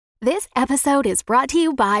This episode is brought to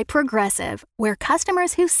you by Progressive, where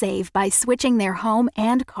customers who save by switching their home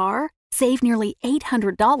and car save nearly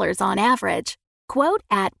 $800 on average. Quote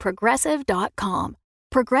at Progressive.com.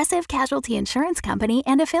 Progressive Casualty Insurance Company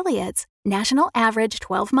and Affiliates. National average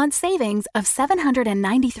 12-month savings of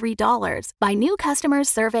 $793 by new customers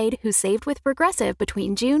surveyed who saved with Progressive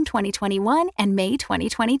between June 2021 and May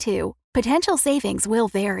 2022. Potential savings will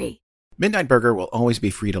vary. Midnight Burger will always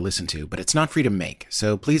be free to listen to, but it's not free to make,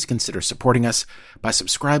 so please consider supporting us by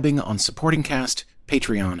subscribing on Supporting Cast,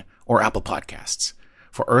 Patreon, or Apple Podcasts.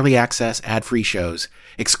 For early access, ad-free shows,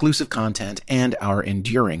 exclusive content, and our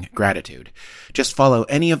enduring gratitude. Just follow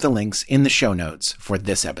any of the links in the show notes for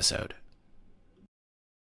this episode.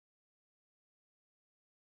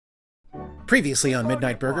 Previously on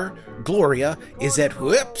Midnight Burger, Gloria is at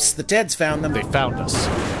whoops, the Teds found them. They found us.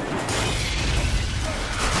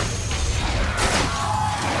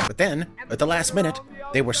 But then, at the last minute,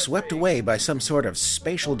 they were swept away by some sort of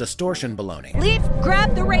spatial distortion baloney. Leaf,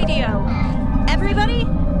 grab the radio. Everybody,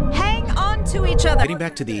 hang on to each other. Getting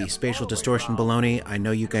back to the spatial distortion baloney, I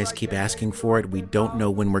know you guys keep asking for it. We don't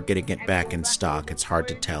know when we're getting it back in stock. It's hard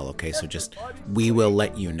to tell, okay? So we will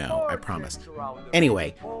let you know, I promise.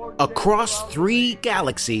 Anyway, across 3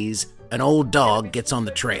 galaxies, an old dog gets on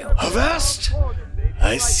the trail. Avast!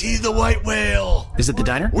 I see the white whale. Is it the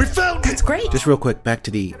diner? We found it. That's great. Just real quick, back to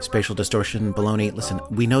the spatial distortion baloney. Listen,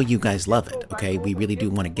 we know you guys love it, okay? We really do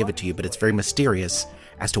want to give it to you, but it's very mysterious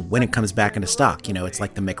as to when it comes back into stock. You know, it's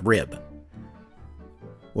like the McRib.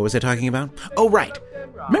 What was I talking about? Oh, right.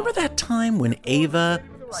 Remember that time when Ava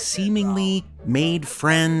seemingly made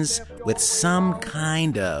friends with some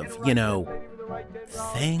kind of,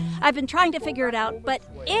 thing? I've been trying to figure it out, but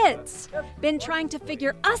it's been trying to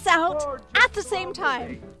figure us out at the same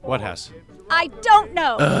time. What has? I don't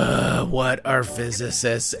know. What are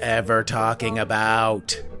physicists ever talking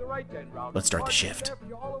about? Let's start the shift.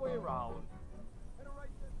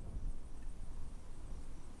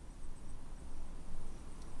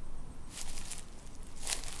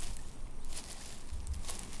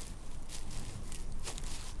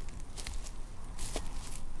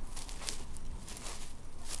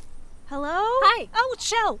 Hello? Hi. Oh,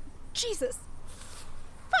 Shell. Jesus.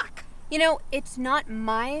 Fuck. You know, it's not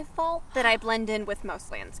my fault that I blend in with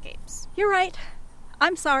most landscapes. You're right.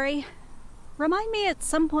 I'm sorry. Remind me at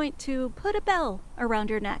some point to put a bell around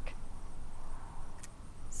your neck.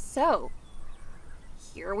 So,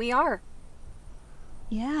 here we are.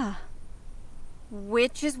 Yeah.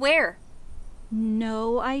 Which is where?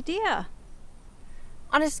 No idea.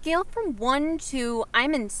 On a scale from 1 to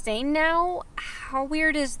I'm insane now, how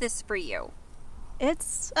weird is this for you?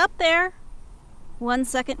 It's up there. 1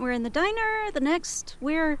 second we're in the diner, the next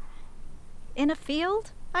we're in a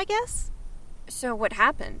field, I guess? So what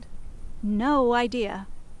happened? No idea.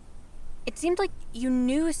 It seemed like you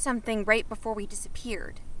knew something right before we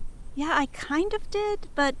disappeared. Yeah, I kind of did,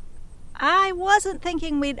 but I wasn't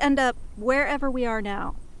thinking we'd end up wherever we are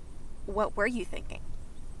now. What were you thinking?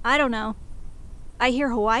 I don't know. I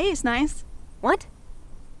hear Hawaii's nice. What?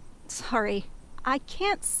 Sorry, I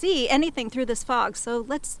can't see anything through this fog, so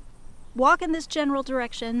let's walk in this general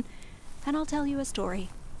direction, and I'll tell you a story.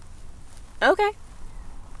 Okay.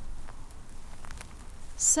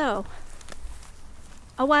 So,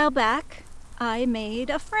 a while back, I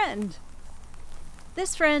made a friend.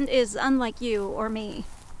 This friend is unlike you or me.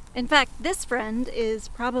 In fact, this friend is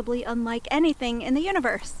probably unlike anything in the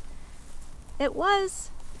universe. It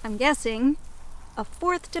was, I'm guessing, a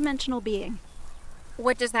 4th-dimensional being.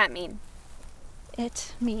 What does that mean?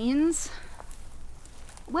 It means...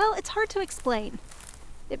 well, it's hard to explain.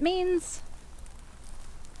 It means...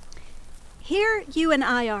 here you and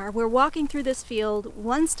I are. We're walking through this field,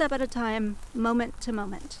 one step at a time, moment to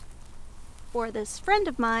moment. For this friend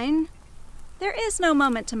of mine, there is no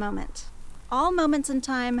moment to moment. All moments in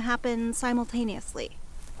time happen simultaneously.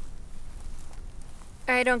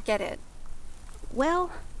 I don't get it.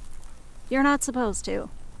 Well, you're not supposed to.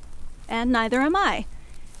 And neither am I.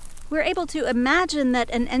 We're able to imagine that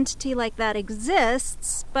an entity like that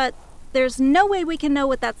exists, but there's no way we can know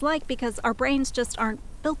what that's like because our brains just aren't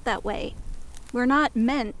built that way. We're not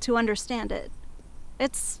meant to understand it.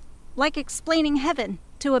 It's like explaining heaven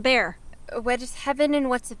to a bear. What is heaven and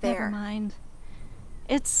what's a bear? Never mind.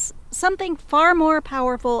 It's something far more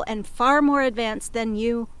powerful and far more advanced than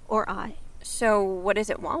you or I. So what does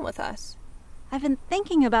it want with us? I've been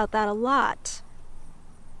thinking about that a lot.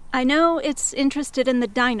 I know it's interested in the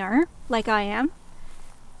diner, like I am.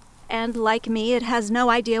 And like me, it has no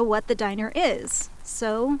idea what the diner is.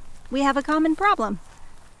 So we have a common problem.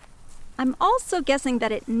 I'm also guessing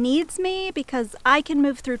that it needs me because I can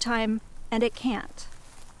move through time and it can't.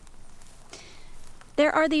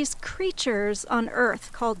 There are these creatures on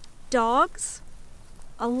Earth called dogs.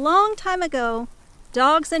 A long time ago,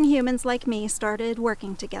 dogs and humans like me started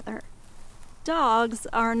working together. Dogs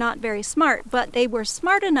are not very smart, but they were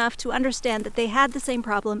smart enough to understand that they had the same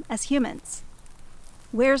problem as humans.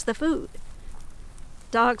 Where's the food?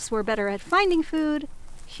 Dogs were better at finding food,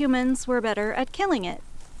 humans were better at killing it.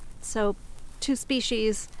 So, two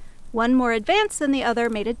species, one more advanced than the other,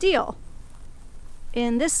 made a deal.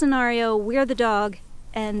 In this scenario, we're the dog,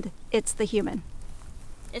 and it's the human.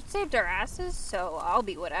 It saved our asses, so I'll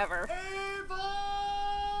be whatever. Ava!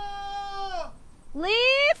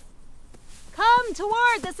 Leaf! Come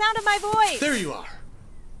toward the sound of my voice! There you are.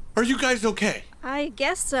 Are you guys okay? I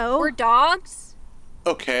guess so. We're dogs?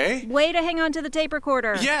 Okay. Way to hang on to the tape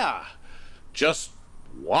recorder. Yeah. Just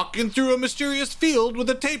walking through a mysterious field with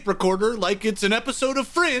a tape recorder like it's an episode of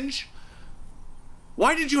Fringe.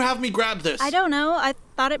 Why did you have me grab this? I don't know. I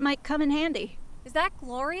thought it might come in handy. Is that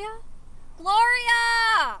Gloria?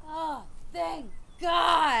 Gloria! Oh, thank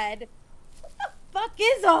God. What the fuck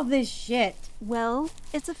is all this shit? Well,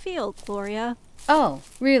 it's a field, Gloria. Oh,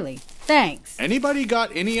 really? Thanks. Anybody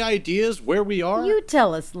got any ideas where we are? You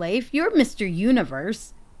tell us, Leif. You're Mr.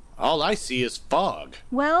 Universe. All I see is fog.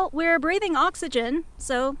 Well, we're breathing oxygen,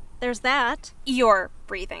 so there's that. You're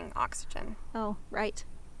breathing oxygen. Oh, right.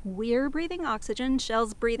 We're breathing oxygen,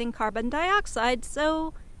 Shell's breathing carbon dioxide,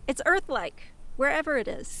 so it's Earth-like, wherever it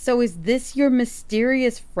is. So is this your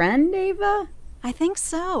mysterious friend, Ava? I think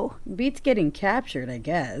so. Beats getting captured, I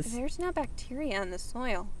guess. There's no bacteria in the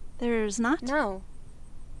soil. There's not? No.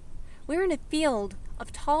 We're in a field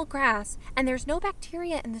of tall grass, and there's no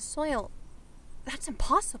bacteria in the soil. That's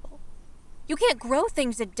impossible. You can't grow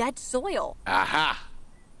things in dead soil. Aha.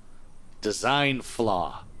 Design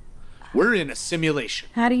flaw. We're in a simulation.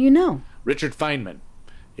 How do you know? Richard Feynman,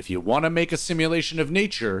 if you want to make a simulation of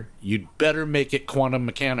nature, you'd better make it quantum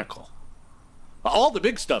mechanical. All the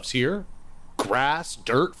big stuff's here. Grass,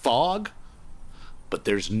 dirt, fog. But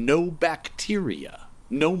there's no bacteria,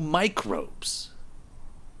 no microbes.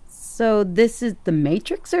 So this is the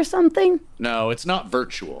Matrix or something? No, it's not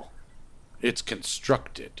virtual. It's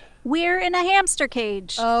constructed. We're in a hamster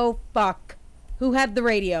cage. Oh, fuck. Who had the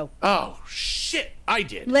radio? Oh, shit, I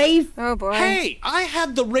did. Leif? Oh, boy. Hey, I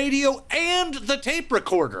had the radio and the tape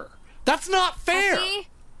recorder. That's not fair. Effie?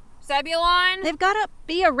 Zebulon? They've got to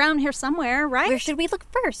be around here somewhere, right? Where should we look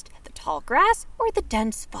first? The tall grass or the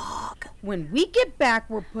dense fog? When we get back,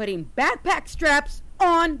 we're putting backpack straps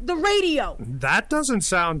on the radio. That doesn't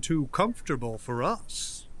sound too comfortable for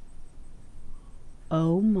us.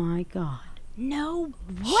 Oh my God. No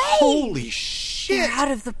way! Holy shit! They're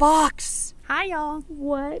out of the box. Hi, y'all.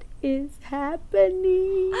 What is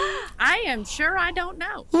happening? I am sure I don't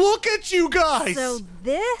know. Look at you guys! So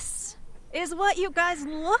this is what you guys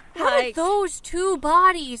look How like. did those two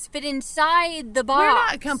bodies fit inside the box? We're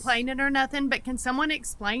not complaining or nothing, but can someone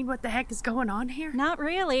explain what the heck is going on here? Not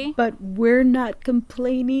really. But we're not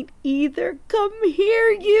complaining either. Come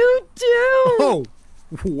here, you two. Oh,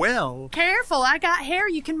 well. Careful, I got hair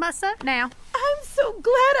you can muss up now. I'm so glad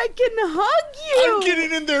I can hug you. I'm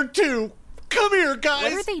getting in there too. Come here, guys.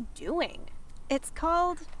 What are they doing? It's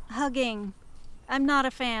called hugging. I'm not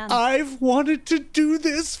a fan. I've wanted to do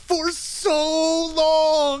this for so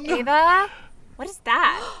long. Ava? What is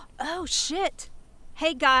that? Oh, shit.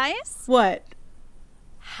 Hey, guys. What?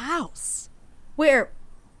 House. Where?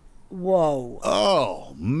 Whoa.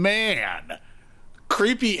 Oh, man.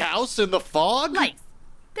 Creepy house in the fog? Leif,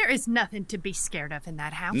 there is nothing to be scared of in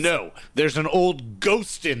that house. No, there's an old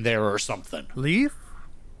ghost in there or something. Leaf,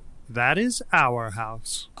 that is our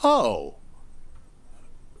house. Oh.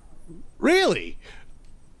 Really?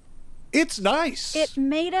 It's nice. It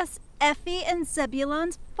made us Effie and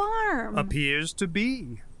Zebulon's farm. Appears to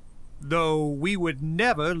be. Though we would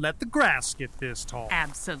never let the grass get this tall.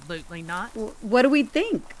 Absolutely not. What do we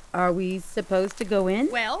think? Are we supposed to go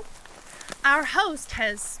in? Well, our host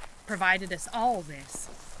has provided us all this.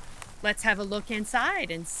 Let's have a look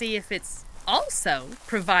inside and see if it's also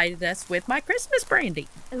provided us with my Christmas brandy.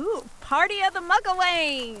 Ooh, party of the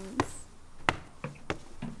Mugglewains.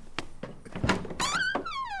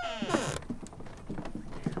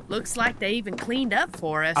 Looks like they even cleaned up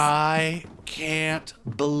for us. I can't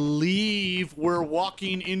believe we're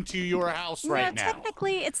walking into your house right now.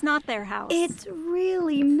 Technically, it's not their house. It's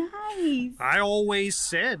really nice. I always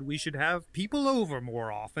said we should have people over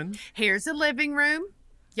more often. Here's the living room.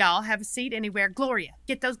 Y'all have a seat anywhere. Gloria,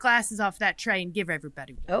 get those glasses off that tray and give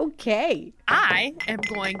everybody one. Okay. I am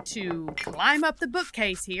going to climb up the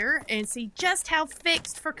bookcase here and see just how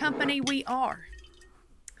fixed for company we are.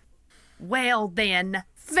 Well then,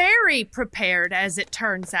 very prepared as it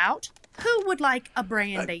turns out. Who would like a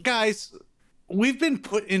brandy? Guys, we've been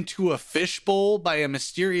put into a fishbowl by a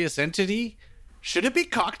mysterious entity. Should it be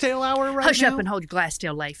cocktail hour right Hush now? up and hold your glass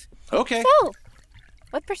still, Leif. Okay. So,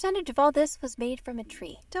 what percentage of all this was made from a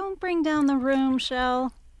tree? Don't bring down the room,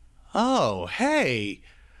 Shell. Oh, hey.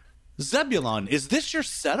 Zebulon, is this your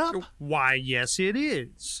setup? Why, yes, it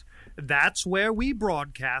is. That's where we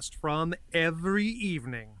broadcast from every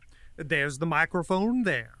evening. There's the microphone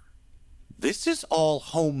there. This is all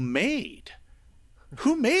homemade.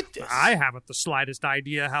 Who made this? I haven't the slightest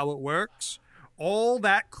idea how it works. All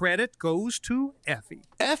that credit goes to Effie.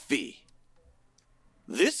 Effie.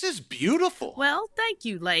 This is beautiful. Well, thank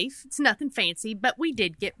you, Leif. It's nothing fancy, but we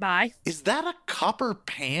did get by. Is that a copper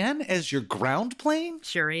pan as your ground plane?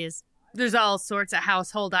 Sure is. There's all sorts of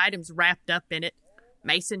household items wrapped up in it.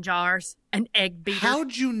 Mason jars, an egg beater.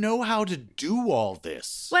 How'd you know how to do all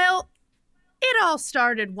this? Well, it all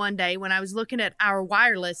started one day when I was looking at our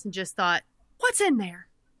wireless and just thought, what's in there?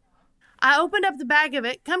 I opened up the bag of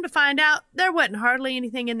it, come to find out there wasn't hardly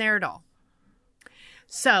anything in there at all.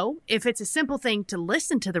 So, if it's a simple thing to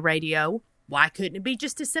listen to the radio, why couldn't it be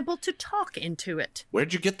just as simple to talk into it?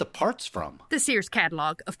 Where'd you get the parts from? The Sears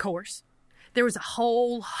catalog, of course. There was a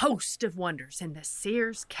whole host of wonders in the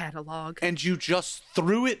Sears catalog. And you just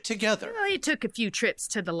threw it together. Well, it took a few trips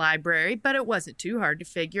to the library, but it wasn't too hard to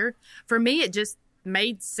figure. For me, it just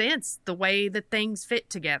made sense the way that things fit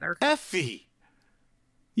together. Effie,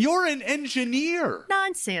 you're an engineer.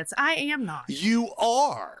 Nonsense, I am not. You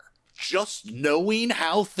are. Just knowing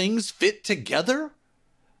how things fit together?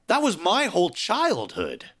 That was my whole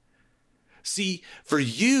childhood. See, for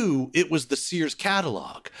you, it was the Sears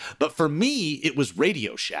catalog, but for me, it was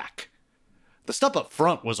Radio Shack. The stuff up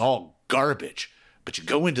front was all garbage, but you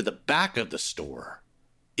go into the back of the store,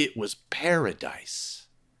 it was paradise.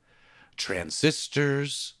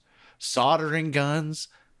 Transistors, soldering guns.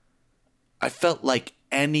 I felt like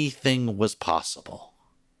anything was possible.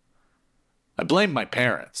 I blamed my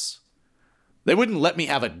parents. They wouldn't let me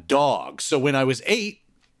have a dog, so when I was 8,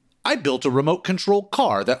 I built a remote-control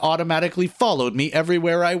car that automatically followed me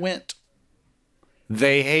everywhere I went.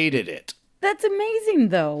 They hated it. That's amazing,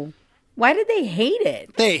 though. Why did they hate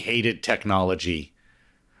it? They hated technology.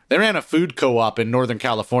 They ran a food co-op in Northern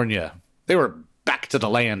California. They were back to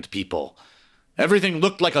the land people. Everything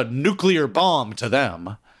looked like a nuclear bomb to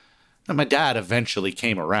them. And my dad eventually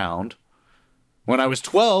came around. When I was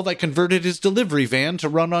 12, I converted his delivery van to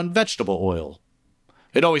run on vegetable oil.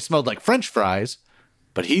 It always smelled like French fries,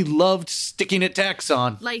 but he loved sticking it to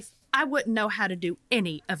Exxon. Leif, I wouldn't know how to do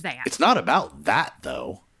any of that. It's not about that,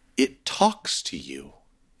 though. It talks to you.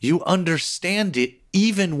 You understand it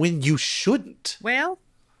even when you shouldn't. Well,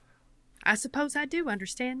 I suppose I do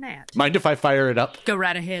understand that. Mind if I fire it up? Go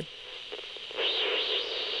right ahead.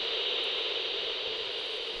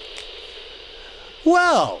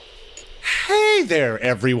 Well, hey there,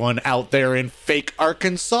 everyone out there in fake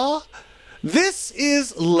Arkansas. This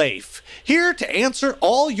is Leif, here to answer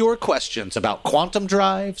all your questions about quantum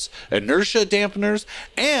drives, inertia dampeners,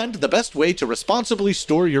 and the best way to responsibly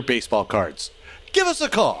store your baseball cards. Give us a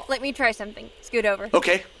call. Let me try something. Scoot over.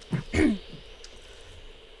 Okay.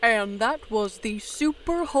 And that was the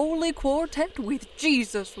Super Holy Quartet with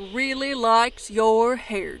Jesus Really Likes Your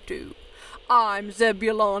Hairdo. I'm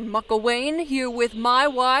Zebulon Mucklewain here with my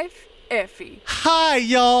wife, Effie. Hi,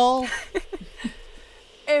 y'all.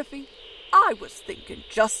 Effie, I was thinking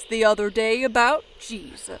just the other day about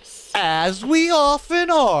Jesus. As we often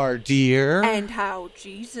are, dear. And how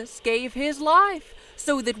Jesus gave his life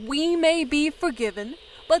so that we may be forgiven,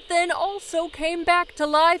 but then also came back to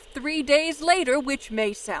life 3 days later, which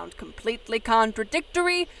may sound completely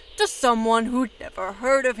contradictory to someone who'd never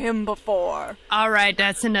heard of him before. All right,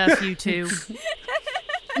 that's enough, you two.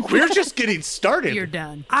 We're just getting started. You're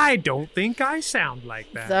done. I don't think I sound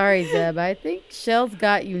like that. Sorry, Zeb. I think Shell's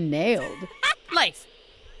got you nailed. Leif,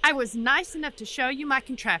 I was nice enough to show you my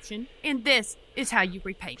contraption, and this is how you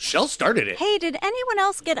repay me. Shell started it. Hey, did anyone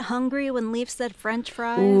else get hungry when Leaf said French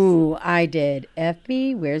fries? Ooh, I did.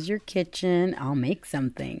 Effie, where's your kitchen? I'll make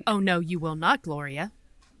something. Oh, no, you will not, Gloria.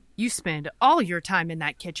 You spend all your time in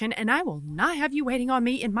that kitchen, and I will not have you waiting on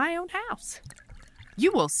me in my own house.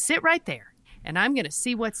 You will sit right there, and I'm going to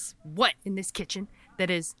see what's what in this kitchen that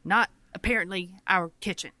is not apparently our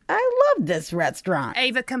kitchen. I love this restaurant.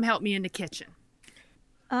 Ava, come help me in the kitchen.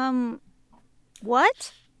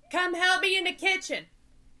 What? Come help me in the kitchen.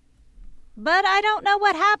 But I don't know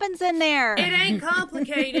what happens in there. It ain't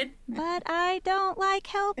complicated. But I don't like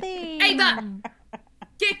helping. Ava,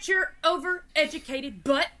 get your overeducated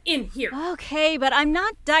butt in here. Okay, but I'm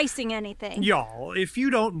not dicing anything. Y'all, if you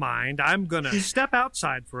don't mind, I'm gonna step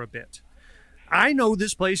outside for a bit. I know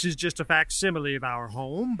this place is just a facsimile of our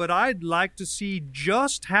home, but I'd like to see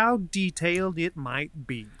just how detailed it might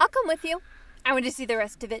be. I'll come with you. I want to see the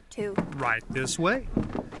rest of it, too. Right this way.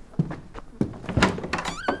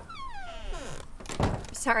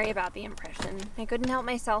 Sorry about the impression. I couldn't help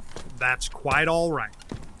myself. That's quite all right.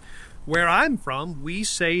 Where I'm from, we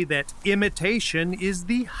say that imitation is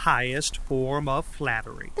the highest form of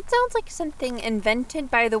flattery. That sounds like something invented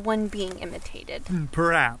by the one being imitated.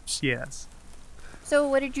 Perhaps, yes. So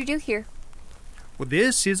what did you do here? Well,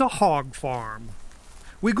 this is a hog farm.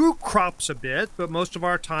 We grew crops a bit, but most of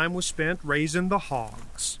our time was spent raising the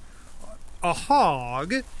hogs. A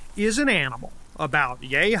hog is an animal, about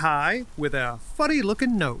yay high, with a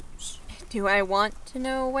funny-looking nose. Do I want to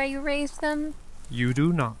know why you raised them? You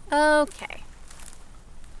do not. Okay.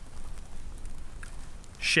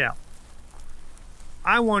 Shell,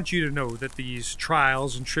 I want you to know that these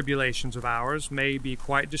trials and tribulations of ours may be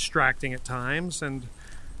quite distracting at times, and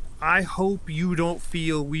I hope you don't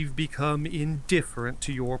feel we've become indifferent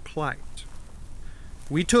to your plight.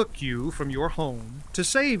 We took you from your home to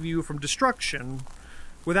save you from destruction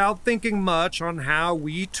without thinking much on how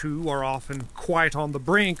we too are often quite on the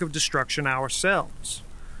brink of destruction ourselves.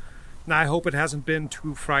 I hope it hasn't been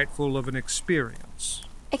too frightful of an experience.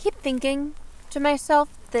 I keep thinking to myself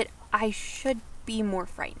that I should be more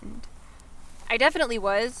frightened. I definitely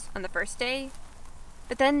was on the first day,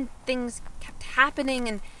 but then things kept happening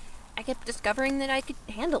and I kept discovering that I could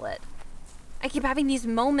handle it. I keep having these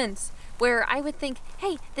moments where I would think,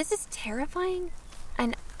 hey, this is terrifying,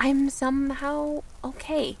 and I'm somehow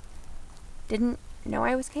okay. Didn't know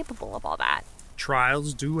I was capable of all that.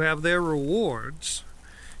 Trials do have their rewards.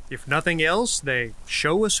 If nothing else, they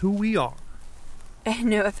show us who we are.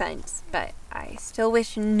 No offense, but I still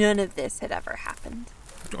wish none of this had ever happened.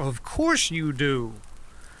 Of course you do.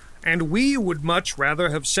 And we would much rather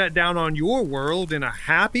have sat down on your world in a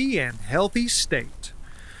happy and healthy state.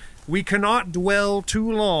 We cannot dwell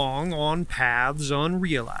too long on paths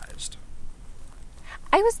unrealized.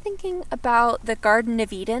 I was thinking about the Garden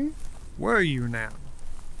of Eden. Where are you now?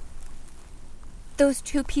 Those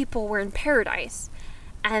two people were in paradise,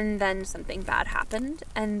 and then something bad happened,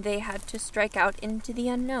 and they had to strike out into the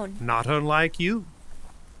unknown. Not unlike you.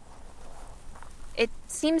 It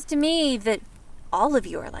seems to me that all of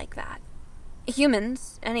you are like that.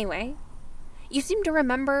 Humans, anyway. You seem to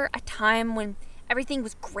remember a time when everything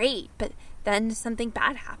was great, but then something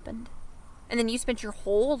bad happened. And then you spent your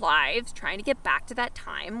whole lives trying to get back to that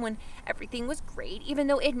time when everything was great, even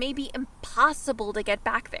though it may be impossible to get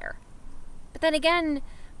back there. But then again,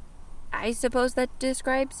 I suppose that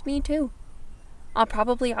describes me too. I'll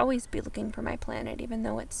probably always be looking for my planet, even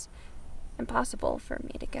though it's impossible for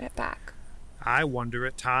me to get it back. I wonder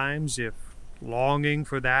at times if longing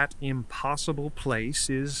for that impossible place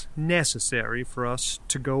is necessary for us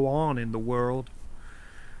to go on in the world.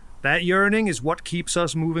 That yearning is what keeps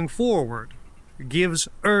us moving forward, gives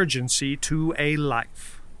urgency to a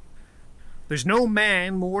life. There's no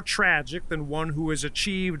man more tragic than one who has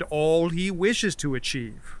achieved all he wishes to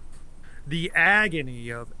achieve. The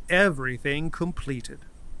agony of everything completed.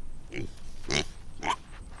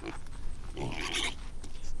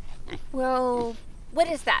 Well, what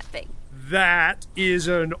is that thing? That is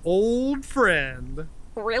an old friend.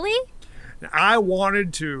 Really? I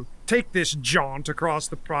wanted to take this jaunt across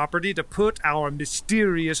the property to put our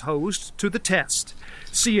mysterious host to the test,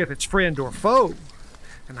 see if it's friend or foe.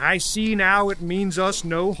 And I see now it means us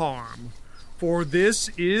no harm, for this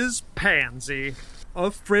is Pansy,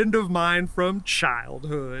 a friend of mine from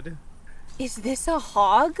childhood. Is this a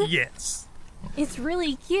hog? Yes. It's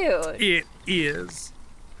really cute. It is.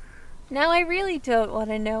 Now I really don't want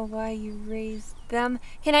to know why you raised them.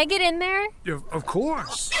 Can I get in there? Of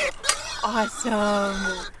course.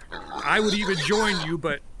 Awesome. I would even join you,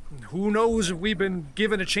 but who knows if we've been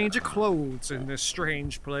given a change of clothes in this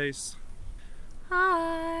strange place.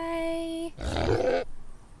 Hi.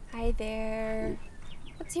 Hi there.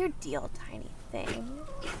 What's your deal, tiny thing?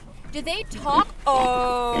 Do they talk?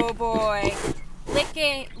 Oh boy.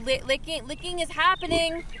 Licking is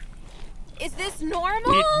happening. Is this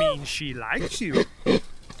normal? It means she likes you.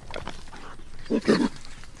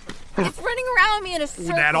 It's running around me in a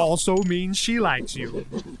circle. That also means she likes you.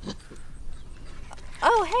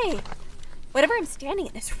 Oh, hey. Whatever I'm standing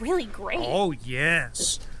in is really great. Oh,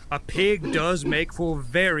 yes. A pig does make for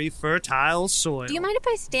very fertile soil. Do you mind if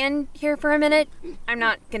I stand here for a minute? I'm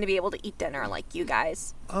not going to be able to eat dinner like you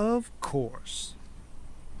guys. Of course.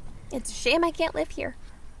 It's a shame I can't live here.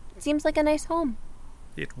 It seems like a nice home.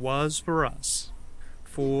 It was for us.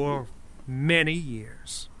 For many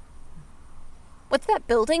years. What's that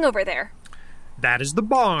building over there? That is the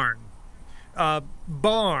barn. A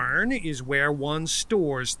barn is where one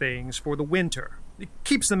stores things for the winter. It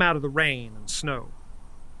keeps them out of the rain and snow.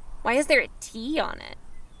 Why is there a T on it?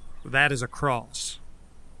 That is a cross.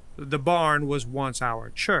 The barn was once our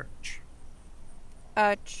church.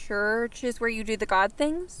 A church is where you do the God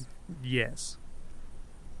things? Yes.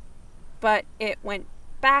 But it went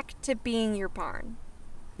back to being your barn.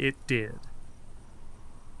 It did.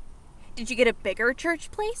 Did you get a bigger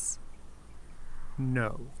church place?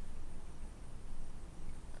 No.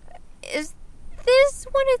 Is this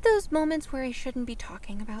one of those moments where I shouldn't be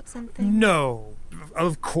talking about something? No,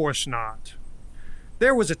 of course not.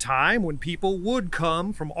 There was a time when people would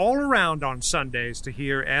come from all around on Sundays to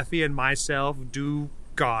hear Effie and myself do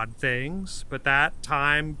God things, but that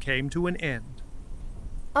time came to an end.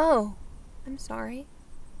 Oh, I'm sorry.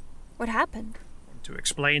 What happened? To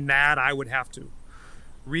explain that, I would have to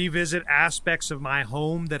revisit aspects of my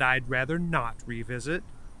home that I'd rather not revisit.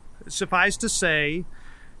 Suffice to say,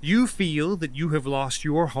 you feel that you have lost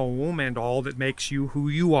your home and all that makes you who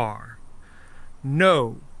you are.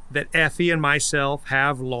 Know that Effie and myself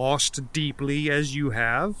have lost deeply as you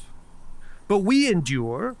have, but we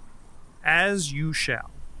endure as you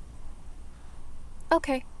shall.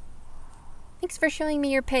 Okay. Thanks for showing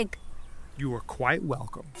me your pig. You are quite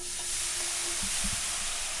welcome.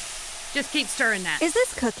 Just keep stirring that. Is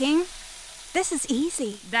this cooking? This is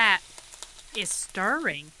easy. That is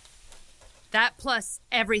stirring. That plus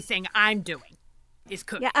everything I'm doing is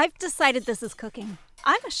cooking. Yeah, I've decided this is cooking.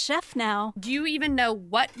 I'm a chef now. Do you even know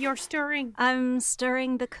what you're stirring? I'm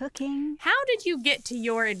stirring the cooking. How did you get to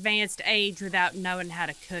your advanced age without knowing how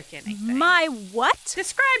to cook anything? My what?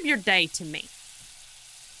 Describe your day to me.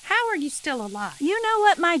 How are you still alive? You know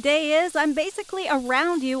what my day is? I'm basically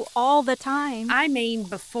around you all the time. I mean,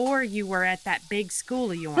 before you were at that big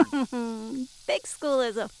school of yours. Big school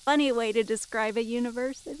is a funny way to describe a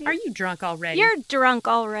university. Are you drunk already? You're drunk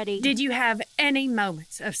already. Did you have any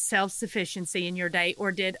moments of self-sufficiency in your day,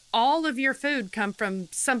 or did all of your food come from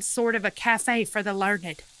some sort of a cafe for the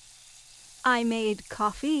learned? I made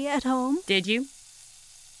coffee at home. Did you?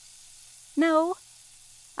 No.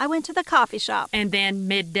 I went to the coffee shop. And then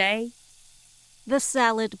midday? The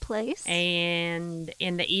salad place. And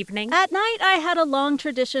in the evening? At night, I had a long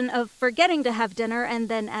tradition of forgetting to have dinner and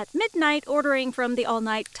then at midnight ordering from the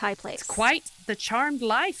all-night Thai place. It's quite the charmed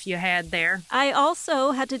life you had there. I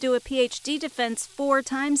also had to do a PhD defense 4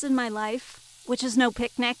 times in my life, which is no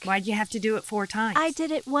picnic. Why'd you have to do it 4 times? I did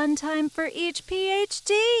it 1 time for each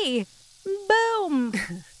PhD. Boom!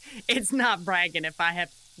 It's not bragging if I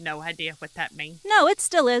have no idea what that means. No, it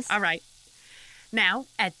still is. All right. Now,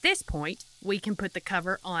 at this point, we can put the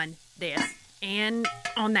cover on this and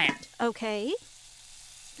on that. Okay.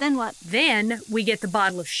 Then what? Then we get the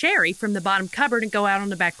bottle of sherry from the bottom cupboard and go out on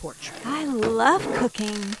the back porch. I love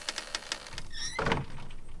cooking.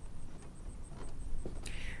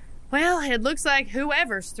 Well, it looks like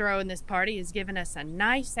whoever's throwing this party is giving us a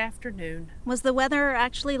nice afternoon. Was the weather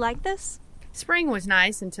actually like this? Spring was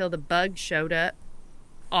nice until the bugs showed up.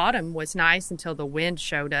 Autumn was nice until the wind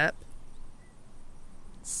showed up.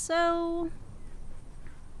 So,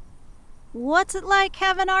 what's it like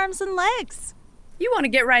having arms and legs? You want to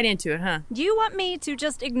get right into it, huh? Do you want me to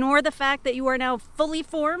just ignore the fact that you are now fully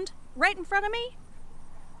formed right in front of me?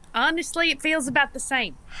 Honestly, it feels about the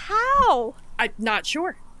same. How? I'm not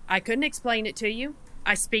sure. I couldn't explain it to you.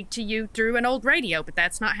 I speak to you through an old radio, but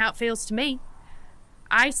that's not how it feels to me.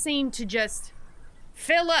 I seem to just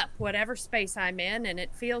fill up whatever space I'm in, and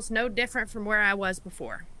it feels no different from where I was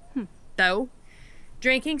before. Though,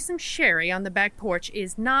 drinking some sherry on the back porch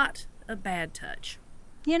is not a bad touch.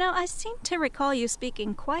 You know, I seem to recall you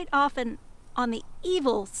speaking quite often on the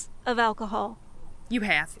evils of alcohol. You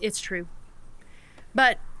have, it's true.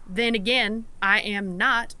 But then again, I am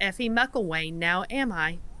not Effie Mucklewain now, am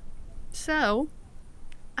I? So,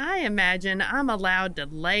 I imagine I'm allowed to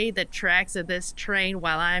lay the tracks of this train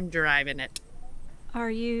while I'm driving it.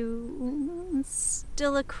 Are you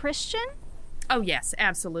still a Christian? Oh, yes,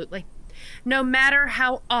 absolutely. No matter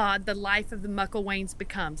how odd the life of the Mucklewains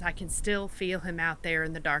becomes, I can still feel him out there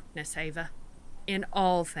in the darkness, Ava. In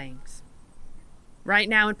all things. Right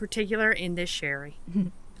now in particular, in this sherry.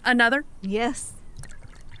 Another? Yes.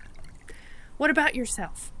 What about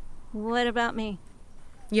yourself? What about me?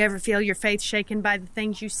 You ever feel your faith shaken by the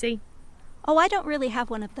things you see? Oh, I don't really have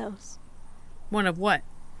one of those. One of what?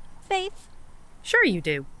 Faith. Sure you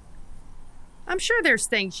do. I'm sure there's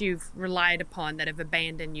things you've relied upon that have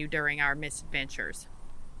abandoned you during our misadventures.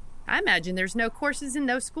 I imagine there's no courses in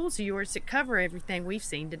those schools of yours that cover everything we've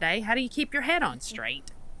seen today. How do you keep your head on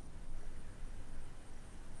straight?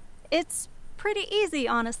 It's pretty easy,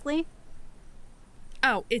 honestly.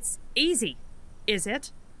 Oh, it's easy. Is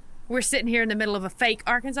it? We're sitting here in the middle of a fake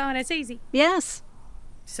Arkansas and it's easy. Yes.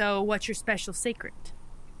 So what's your special secret?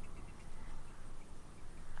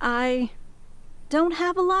 I don't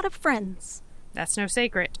have a lot of friends. That's no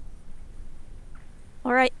secret.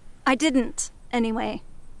 Or I didn't, anyway.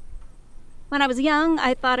 When I was young,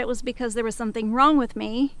 I thought it was because there was something wrong with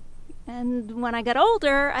me. And when I got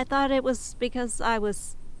older, I thought it was because I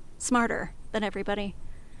was smarter than everybody.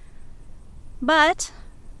 But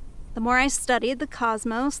the more I studied the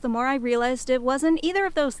cosmos, the more I realized it wasn't either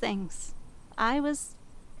of those things. I was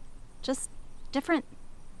just different.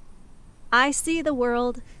 I see the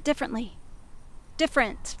world differently.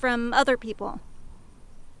 Different from other people.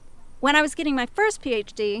 When I was getting my first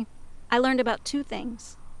PhD, I learned about two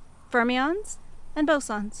things: fermions and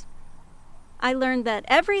bosons. I learned that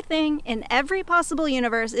everything in every possible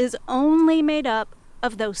universe is only made up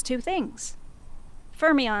of those two things.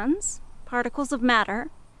 Fermions, particles of matter,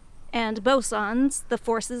 and bosons, the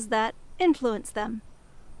forces that influence them.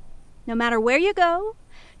 No matter where you go,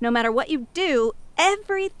 no matter what you do,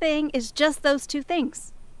 everything is just those two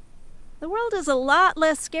things. The world is a lot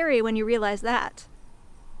less scary when you realize that.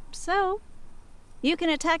 So, you can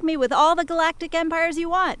attack me with all the galactic empires you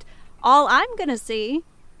want. All I'm gonna see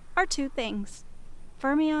are two things: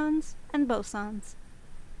 fermions and bosons.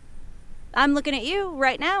 I'm looking at you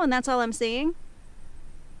right now, and that's all I'm seeing.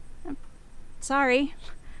 Sorry.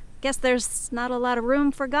 Guess there's not a lot of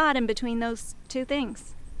room for God in between those two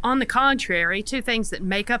things. On the contrary, two things that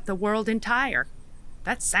make up the world entire.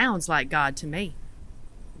 That sounds like God to me.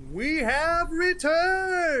 We have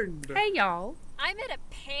returned! Hey, y'all. I met a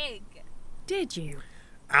pig. Did you?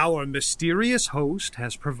 Our mysterious host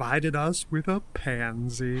has provided us with a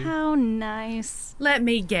pansy. How nice. Let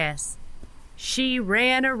me guess. She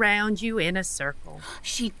ran around you in a circle.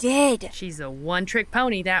 She did. She's a one-trick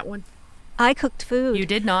pony, that one. I cooked food. You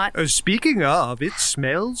did not. Speaking of, it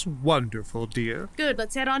smells wonderful, dear. Good,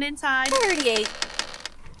 let's head on inside. 38.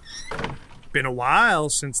 Been a while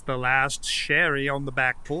since the last sherry on the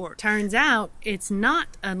back porch. Turns out it's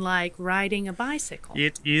not unlike riding a bicycle.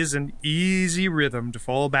 It is an easy rhythm to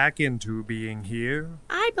fall back into being here.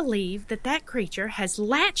 I believe that creature has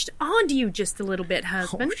latched onto you just a little bit,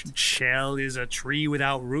 husband. Shell is a tree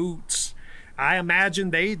without roots. I imagine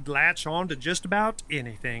they'd latch on to just about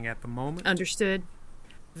anything at the moment. Understood.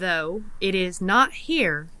 Though it is not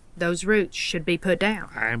here those roots should be put down.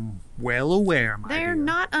 I'm well aware, my They're dear.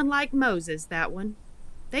 not unlike Moses, that one.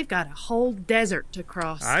 They've got a whole desert to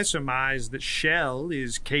cross. I surmise that Shell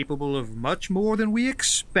is capable of much more than we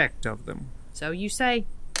expect of them. So you say.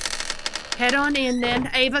 Head on in, then.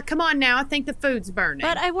 Ava, come on now. I think the food's burning.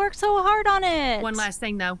 But I worked so hard on it. One last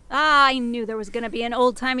thing, though. I knew there was going to be an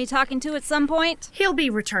old-timey talking to at some point. He'll be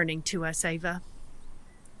returning to us, Ava.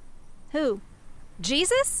 Who?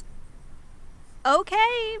 Jesus?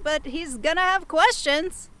 Okay, but he's gonna have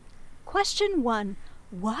questions. Question 1.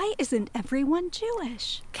 Why isn't everyone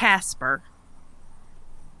Jewish? Casper.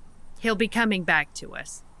 He'll be coming back to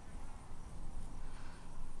us.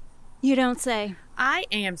 You don't say. I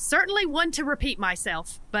am certainly one to repeat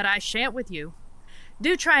myself, but I shan't with you.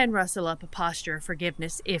 Do try and rustle up a posture of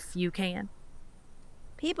forgiveness if you can.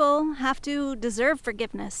 People have to deserve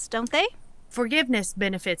forgiveness, don't they? Forgiveness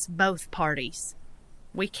benefits both parties.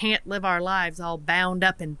 We can't live our lives all bound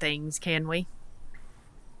up in things, can we?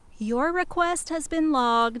 Your request has been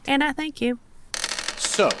logged. And I thank you.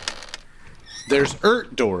 So, there's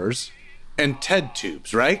ERT doors and TED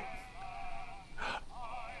tubes, right?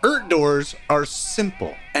 ERT doors are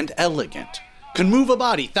simple and elegant, can move a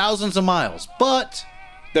body thousands of miles, but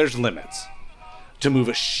there's limits. To move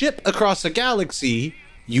a ship across a galaxy,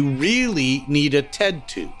 you really need a TED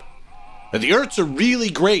tube. Now, the ERTs are really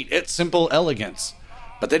great at simple elegance,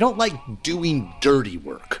 but they don't like doing dirty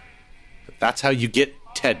work. That's how you get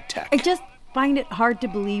TED Tech. I just find it hard to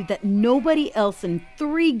believe that nobody else in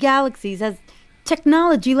 3 galaxies has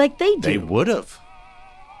technology like they do. They would have.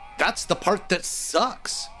 That's the part that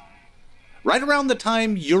sucks. Right around the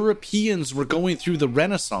time Europeans were going through the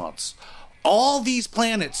Renaissance, all these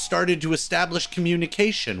planets started to establish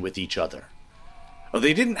communication with each other. Well,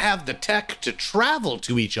 they didn't have the tech to travel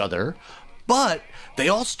to each other, but they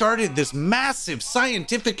all started this massive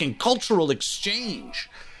scientific and cultural exchange.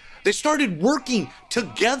 They started working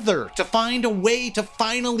together to find a way to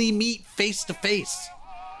finally meet face to face.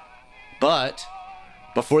 But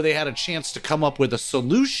before they had a chance to come up with a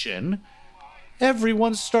solution,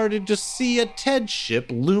 everyone started to see a TED ship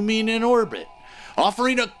looming in orbit,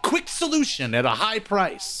 offering a quick solution at a high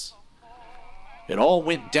price. It all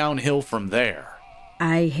went downhill from there.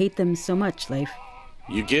 I hate them so much, Leif.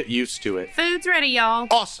 You get used to it. Food's ready, y'all.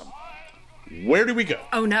 Awesome. Where do we go?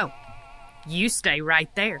 Oh, no. You stay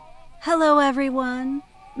right there. Hello, everyone.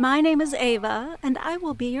 My name is Ava, and I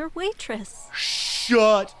will be your waitress.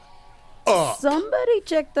 Shut up. Somebody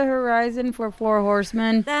check the horizon for 4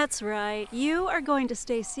 horsemen. That's right. You are going to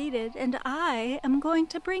stay seated, and I am going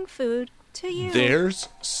to bring food to you. There's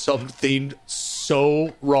something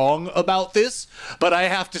so wrong about this, but I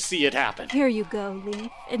have to see it happen. Here you go, Leaf.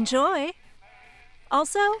 Enjoy.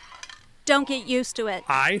 Also, don't get used to it.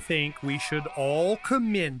 I think we should all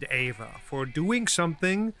commend Ava for doing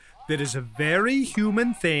something that is a very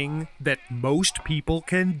human thing that most people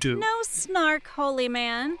can do. No snark, holy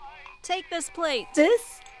man. Take this plate.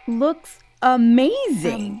 This looks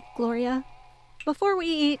amazing. Gloria, before we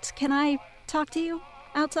eat, can I talk to you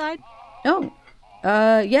outside? Oh,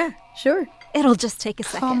 yeah, sure. It'll just take a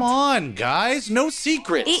second. Come on, guys. No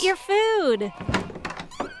secrets. Eat your food.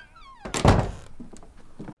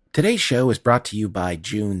 Today's show is brought to you by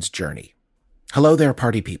June's Journey. Hello there,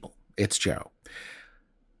 party people. It's Joe.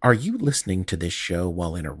 Are you listening to this show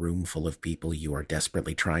while in a room full of people you are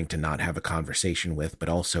desperately trying to not have a conversation with, but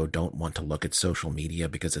also don't want to look at social media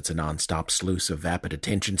because it's a nonstop sluice of vapid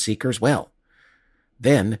attention seekers? Well,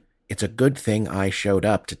 then it's a good thing I showed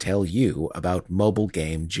up to tell you about mobile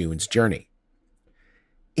game June's Journey.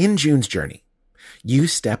 In June's Journey, you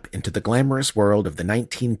step into the glamorous world of the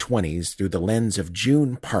 1920s through the lens of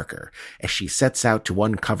June Parker as she sets out to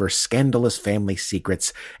uncover scandalous family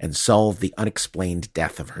secrets and solve the unexplained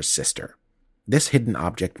death of her sister. This hidden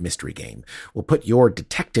object mystery game will put your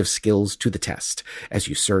detective skills to the test as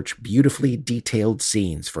you search beautifully detailed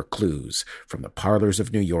scenes for clues from the parlors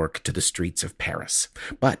of New York to the streets of Paris.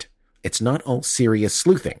 But it's not all serious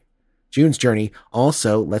sleuthing. June's Journey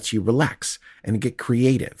also lets you relax and get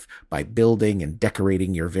creative by building and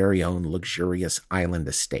decorating your very own luxurious island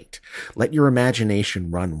estate. Let your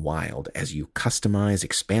imagination run wild as you customize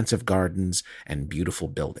expansive gardens and beautiful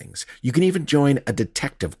buildings. You can even join a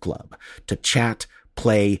detective club to chat,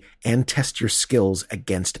 play, and test your skills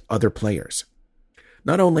against other players.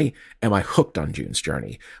 Not only am I hooked on June's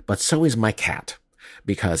Journey, but so is my cat,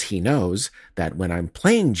 because he knows that when I'm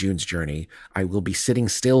playing June's Journey, I will be sitting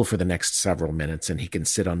still for the next several minutes and he can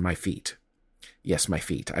sit on my feet. Yes, my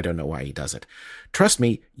feet. I don't know why he does it. Trust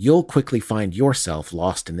me, you'll quickly find yourself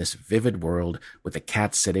lost in this vivid world with a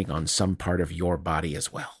cat sitting on some part of your body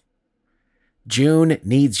as well. June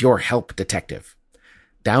needs your help, detective.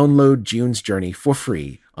 Download June's Journey for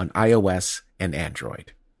free on iOS and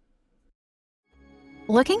Android.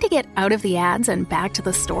 Looking to get out of the ads and back to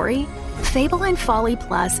the story? Fable and Folly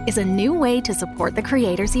Plus is a new way to support the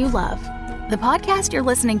creators you love. The podcast you're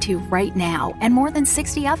listening to right now and more than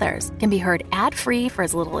 60 others can be heard ad-free for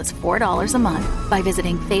as little as $4 a month by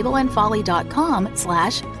visiting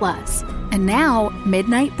fableandfolly.com/plus. And now,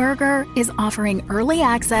 Midnight Burger is offering early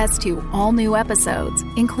access to all new episodes,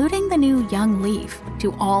 including the new Young Leaf,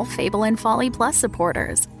 to all Fable and Folly Plus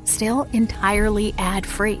supporters. Still entirely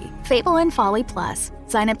ad-free. Fable and Folly Plus.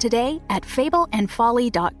 Sign up today at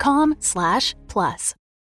fableandfolly.com/plus.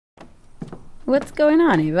 What's going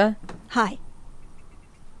on, Eva? Hi.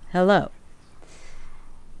 Hello.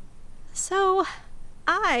 So,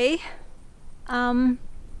 I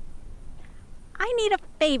need a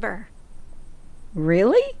favor.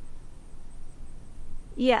 Really?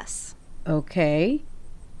 Yes. Okay.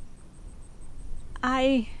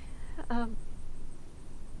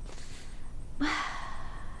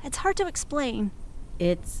 It's hard to explain.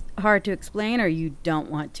 It's hard to explain, or you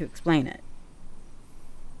don't want to explain it?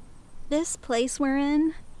 This place we're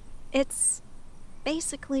in, it's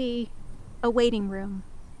basically a waiting room.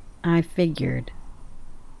 I figured.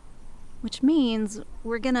 Which means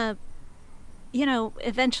we're gonna,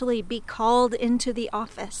 eventually be called into the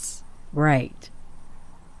office. Right.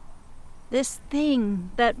 This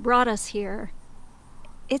thing that brought us here,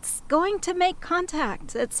 it's going to make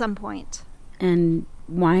contact at some point. And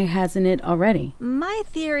why hasn't it already? My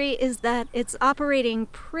theory is that it's operating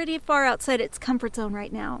pretty far outside its comfort zone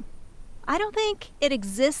right now. I don't think it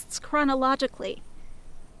exists chronologically.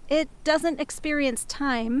 It doesn't experience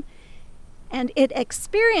time, and it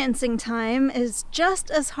experiencing time is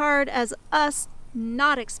just as hard as us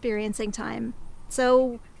not experiencing time.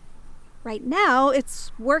 So, right now,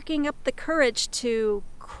 it's working up the courage to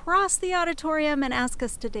cross the auditorium and ask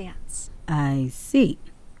us to dance. I see.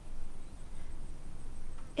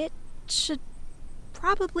 It should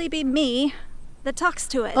probably be me that talks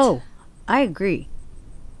to it. Oh, I agree.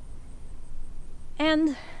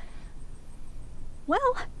 And,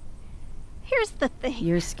 well, here's the thing.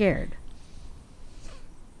 You're scared.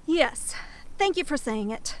 Yes, thank you for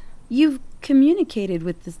saying it. You've communicated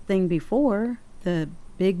with this thing before, the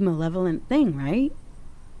big malevolent thing, right?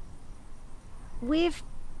 We've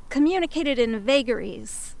communicated in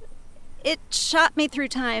vagaries. It shot me through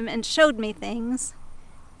time and showed me things.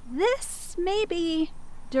 This may be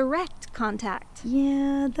direct contact.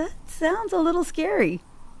 Yeah, that sounds a little scary.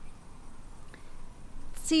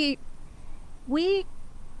 See, we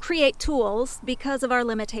create tools because of our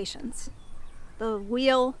limitations. The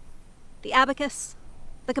wheel, the abacus,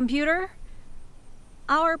 the computer.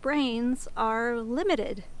 Our brains are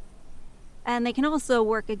limited, and they can also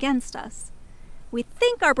work against us. We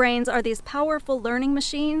think our brains are these powerful learning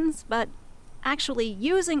machines, but actually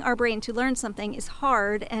using our brain to learn something is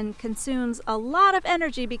hard and consumes a lot of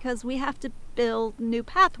energy because we have to build new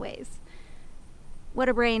pathways. What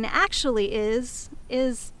a brain actually is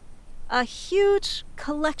a huge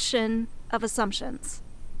collection of assumptions.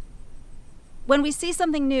 When we see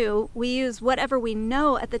something new, we use whatever we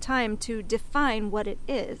know at the time to define what it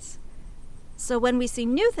is. So when we see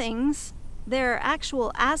new things, their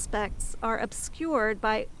actual aspects are obscured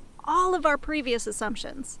by all of our previous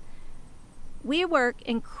assumptions. We work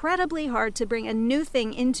incredibly hard to bring a new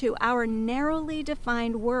thing into our narrowly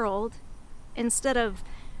defined world instead of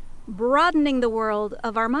broadening the world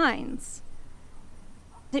of our minds.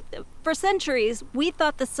 For centuries, we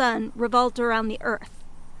thought the sun revolved around the earth.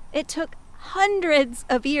 It took hundreds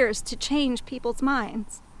of years to change people's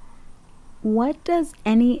minds. What does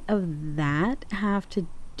any of that have to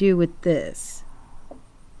do with this?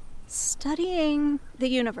 Studying the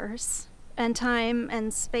universe and time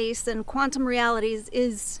and space and quantum realities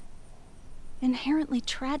is inherently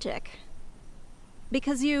tragic.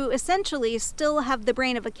 Because you essentially still have the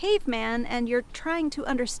brain of a caveman and you're trying to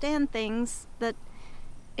understand things that,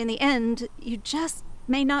 in the end, you just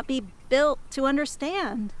may not be built to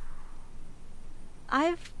understand.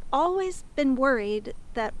 I've always been worried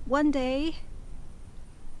that one day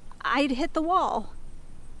I'd hit the wall.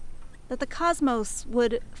 That the cosmos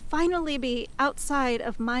would finally be outside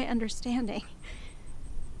of my understanding.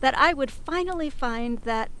 That I would finally find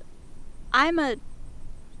that I'm a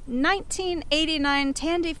 1989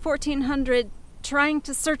 Tandy 1400 trying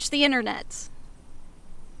to search the internet.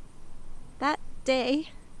 That day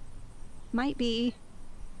might be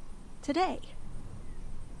today.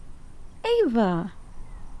 Ava,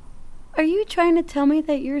 are you trying to tell me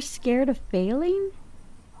that you're scared of failing?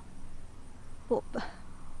 Well,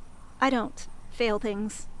 I don't fail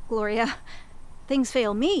things, Gloria. Things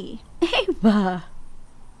fail me. Ava,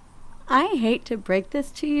 I hate to break this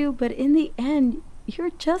to you, but in the end, you're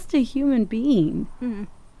just a human being.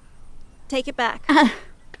 Take it back.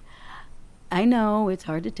 I know, it's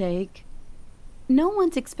hard to take. No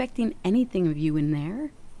one's expecting anything of you in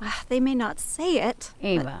there. They may not say it.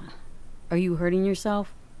 Ava, are you hurting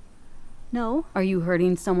yourself? No. Are you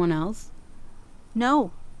hurting someone else?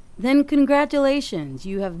 No. Then congratulations,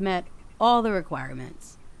 you have met all the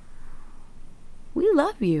requirements. We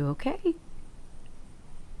love you, okay?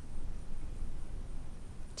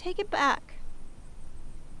 Take it back.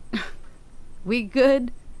 We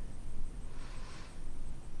good?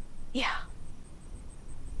 Yeah.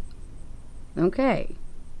 Okay.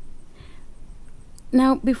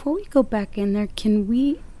 Now, before we go back in there, can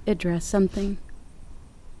we address something?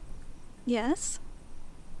 Yes?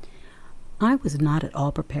 I was not at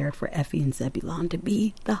all prepared for Effie and Zebulon to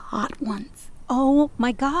be the hot ones. Oh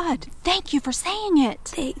my God. Thank you for saying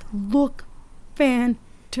it. They look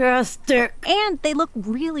fantastic. And they look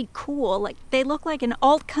really cool. Like, they look like an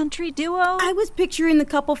alt-country duo. I was picturing the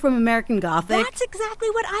couple from American Gothic. That's exactly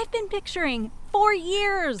what I've been picturing for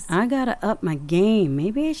years. I gotta up my game.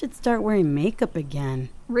 Maybe I should start wearing makeup again.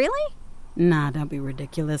 Really? Nah, don't be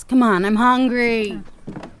ridiculous. Come on, I'm hungry.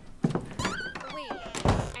 Wait,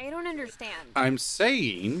 I don't understand. I'm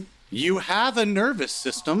saying you have a nervous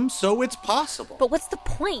system, so it's possible. But what's the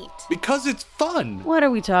point? Because it's fun. What are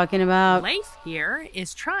we talking about? Leif here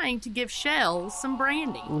is trying to give Shell some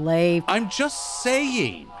brandy. Leif. I'm just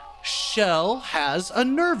saying, Shell has a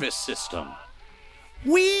nervous system.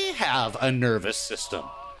 We have a nervous system.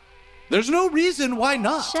 There's no reason why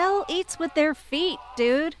not. Shell eats with their feet,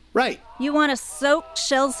 dude. Right. You want to soak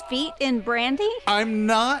Shell's feet in brandy? I'm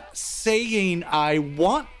not saying I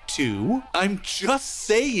want to. I'm just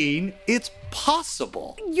saying it's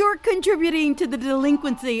possible. You're contributing to the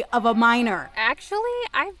delinquency of a minor. Actually,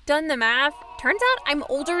 I've done the math. Turns out I'm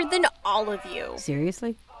older than all of you.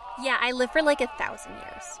 Seriously? Yeah, I lived for like 1,000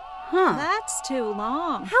 years. Huh. That's too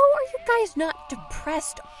long. How are you guys not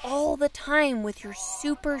depressed all the time with your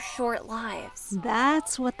super short lives?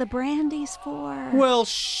 That's what the brandy's for. Well,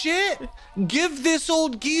 shit! Give this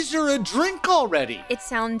old geezer a drink already! It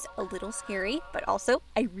sounds a little scary, but also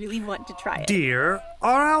I really want to try it. Dear,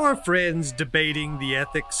 are our friends debating the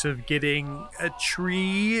ethics of getting a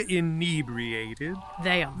tree inebriated?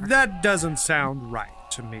 They are. That doesn't sound right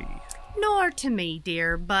to me. Nor to me,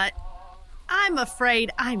 dear, but I'm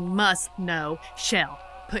afraid I must know. Shell,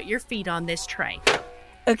 put your feet on this tray.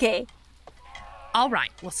 Okay. All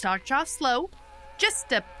right, we'll start you off slow.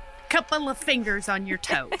 Just a couple of fingers on your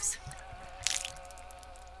toes.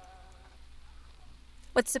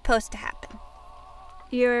 What's supposed to happen?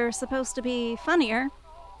 You're supposed to be funnier,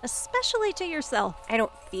 especially to yourself. I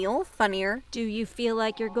don't feel funnier. Do you feel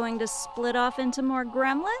like you're going to split off into more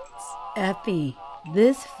gremlins? Effie,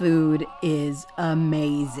 this food is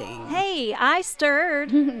amazing. Hey, I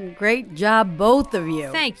stirred. Great job, both of you.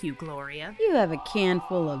 Thank you, Gloria. You have a can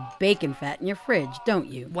full of bacon fat in your fridge, don't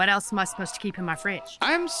you? What else am I supposed to keep in my fridge?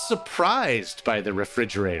 I'm surprised by the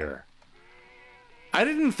refrigerator. I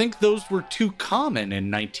didn't think those were too common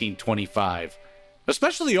in 1925,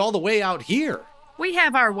 especially all the way out here. We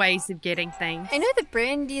have our ways of getting things. I know the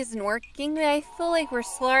brandy isn't working, but I feel like we're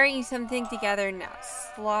slurring something together now.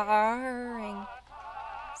 Slurring.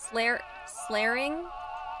 Slaring?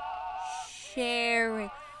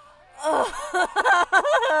 Sharing. Oh,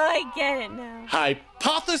 I get it now.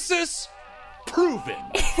 Hypothesis proven.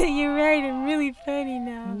 You're right, I'm really funny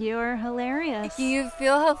now. You're hilarious. Do you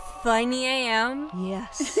feel how funny I am?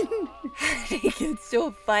 Yes. I think it's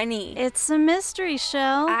so funny. It's a mystery,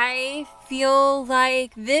 Shell. I feel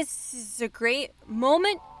like this is a great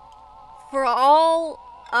moment for all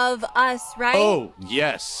of us, right? Oh,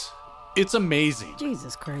 yes. It's amazing.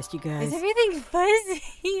 Jesus Christ, you guys. Is everything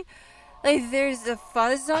fuzzy? Like there's a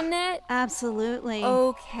fuzz on it? Absolutely.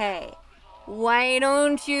 Okay. Why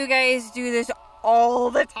don't you guys do this all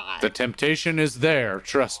the time? The temptation is there,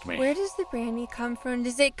 trust me. Where does the brandy come from?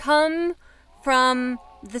 Does it come from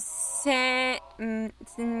the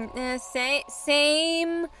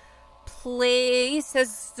same place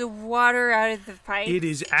as the water out of the pipe? It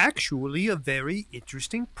is actually a very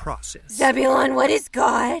interesting process. Zebulon, what is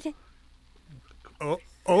God?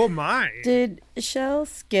 Oh my. Did Shell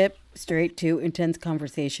skip straight to intense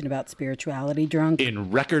conversation about spirituality drunk?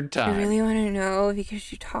 In record time. I really want to know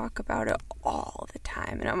because you talk about it all the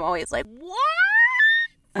time, and I'm always like, what?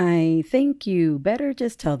 I think you better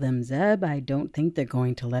just tell them, Zeb. I don't think they're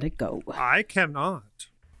going to let it go. I cannot.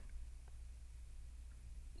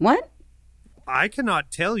 What? I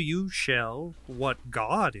cannot tell you, Shell, what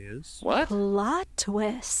God is. What? Plot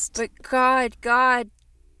twist. But God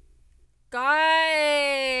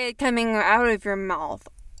coming out of your mouth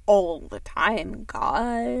all the time,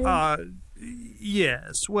 God.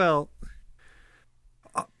 Yes, well,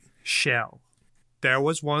 Shell, there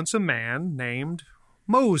was once a man named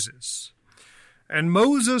Moses, and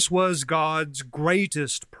Moses was God's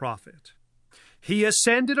greatest prophet. He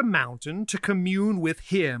ascended a mountain to commune with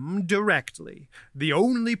him directly, the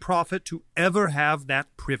only prophet to ever have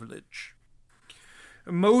that privilege.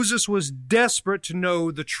 Moses was desperate to know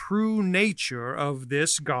the true nature of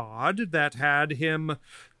this God that had him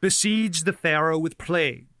besiege the Pharaoh with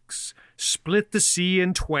plagues, split the sea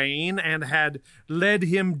in twain, and had led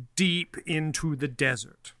him deep into the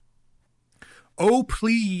desert. "Oh,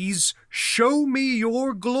 please, show me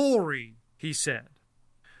your glory," he said.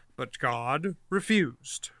 But God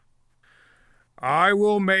refused. "I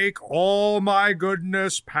will make all my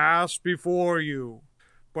goodness pass before you,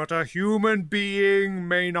 but a human being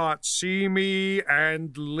may not see me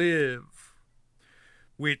and live,"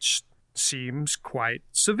 which seems quite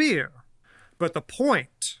severe. But the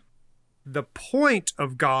point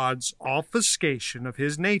of God's obfuscation of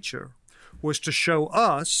his nature was to show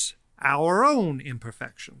us our own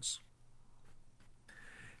imperfections.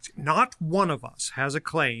 Not one of us has a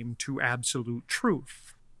claim to absolute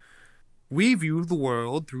truth. We view the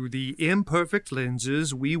world through the imperfect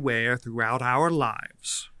lenses we wear throughout our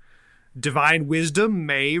lives. Divine wisdom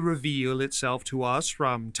may reveal itself to us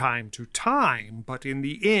from time to time, but in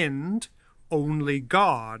the end, only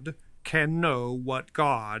God can know what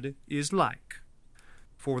God is like.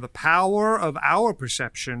 For the power of our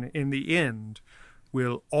perception in the end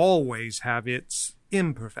will always have its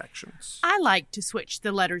imperfections. I like to switch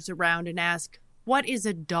the letters around and ask, what is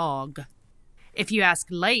a dog? If you ask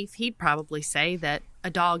Leif, he'd probably say that a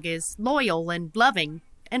dog is loyal and loving,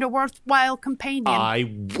 and a worthwhile companion. I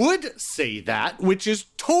would say that, which is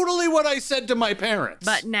totally what I said to my parents.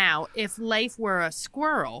 But now, if Leif were a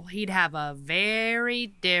squirrel, he'd have a very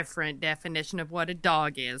different definition of what a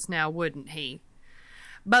dog is, now wouldn't he?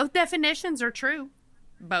 Both definitions are true.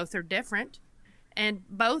 Both are different. And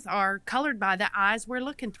both are colored by the eyes we're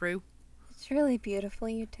looking through. It's really beautiful,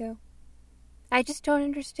 you two. I just don't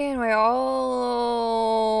understand why all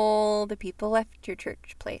the people left your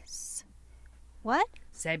church place. What?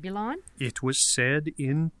 Zebulon? It was said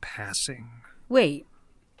in passing. Wait,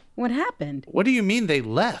 what happened? What do you mean they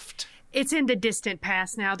left? It's in the distant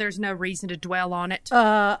past now. There's no reason to dwell on it.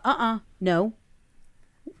 No.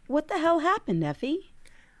 What the hell happened, Effie?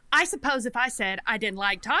 I suppose if I said I didn't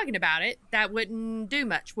like talking about it, that wouldn't do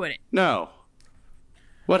much, would it? No.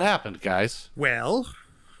 What happened, guys? Well,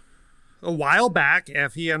 a while back,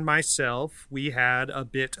 Effie and myself, we had a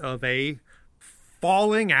bit of a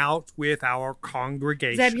falling out with our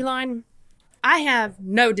congregation. Zebulon, I have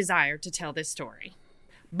no desire to tell this story.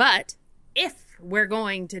 But if we're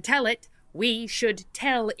going to tell it, we should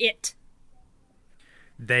tell it.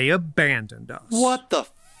 They abandoned us. What the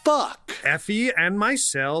fuck? Effie and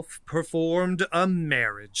myself performed a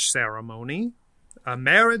marriage ceremony. A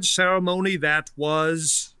marriage ceremony that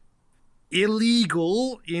was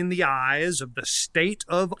illegal in the eyes of the state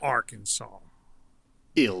of Arkansas.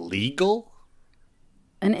 Illegal?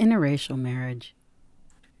 An interracial marriage.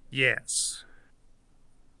 Yes.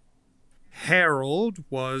 Harold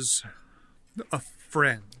was a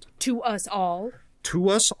friend. To us all. To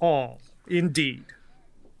us all, indeed.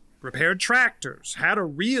 Repaired tractors, had a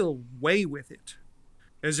real way with it,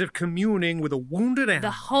 as if communing with a wounded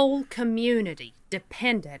animal. The whole community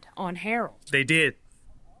depended on Harold. They did.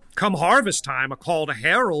 Come harvest time, a call to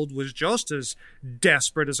Harold was just as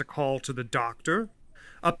desperate as a call to the doctor.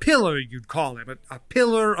 A pillar, you'd call him, a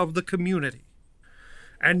pillar of the community.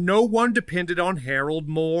 And no one depended on Harold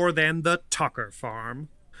more than the Tucker farm,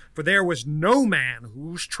 for there was no man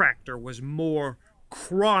whose tractor was more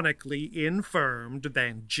chronically infirmed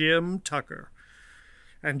than Jim Tucker.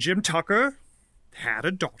 And Jim Tucker had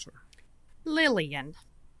a daughter. Lillian.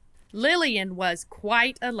 Lillian was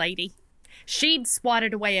quite a lady. She'd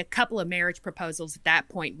swatted away a couple of marriage proposals at that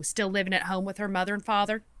point, was still living at home with her mother and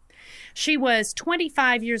father. She was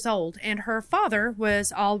 25 years old, and her father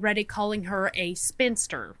was already calling her a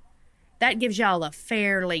spinster. That gives y'all a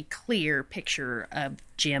fairly clear picture of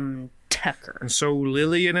Jim Tucker. And so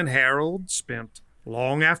Lillian and Harold spent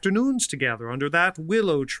long afternoons together under that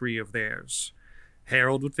willow tree of theirs.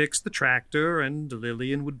 Harold would fix the tractor, and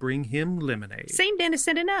Lillian would bring him lemonade. Seemed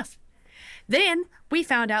innocent enough. Then we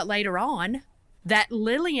found out later on that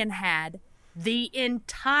Lillian had, the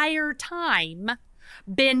entire time,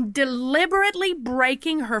 been deliberately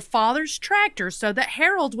breaking her father's tractor so that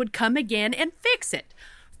Harold would come again and fix it,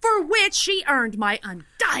 for which she earned my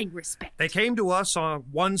undying respect. They came to us on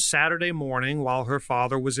one Saturday morning while her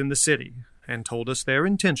father was in the city and told us their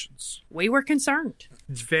intentions. We were concerned.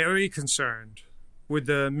 Very concerned. With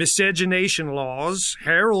the miscegenation laws,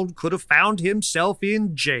 Harold could have found himself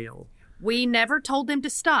in jail. We never told them to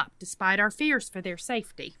stop, despite our fears for their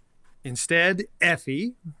safety. Instead,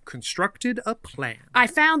 Effie constructed a plan. I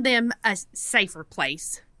found them a safer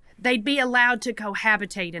place. They'd be allowed to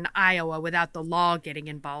cohabitate in Iowa without the law getting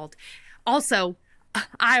involved. Also,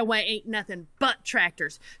 Iowa ain't nothing but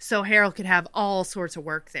tractors, so Harold could have all sorts of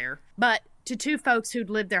work there. But to two folks who'd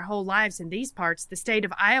lived their whole lives in these parts, the state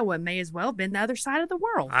of Iowa may as well have been the other side of the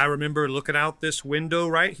world. I remember looking out this window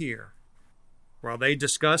right here while they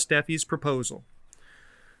discussed Effie's proposal.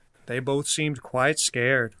 They both seemed quite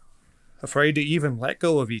scared, afraid to even let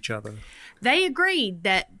go of each other. They agreed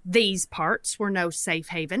that these parts were no safe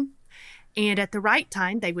haven, and at the right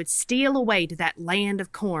time they would steal away to that land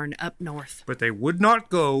of corn up north. But they would not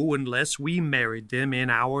go unless we married them in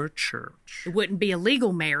our church. It wouldn't be a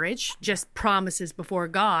legal marriage, just promises before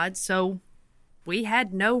God, so we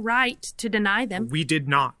had no right to deny them. We did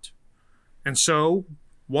not. And so,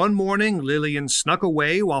 one morning, Lillian snuck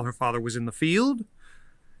away while her father was in the field,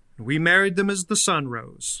 and we married them as the sun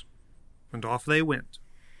rose. And off they went.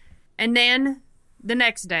 And then, the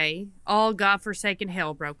next day, all godforsaken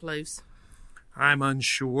hell broke loose. I'm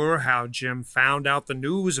unsure how Jim found out the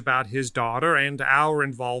news about his daughter and our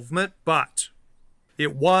involvement, but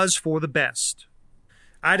it was for the best.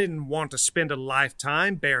 I didn't want to spend a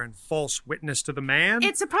lifetime bearing false witness to the man.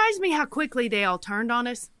 It surprised me how quickly they all turned on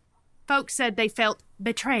us. Folks said they felt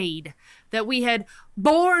betrayed, that we had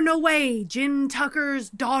borne away Jim Tucker's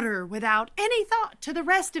daughter without any thought to the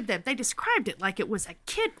rest of them. They described it like it was a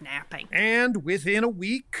kidnapping. And within a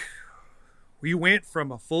week, we went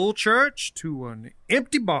from a full church to an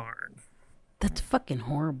empty barn. That's fucking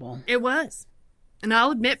horrible. It was. And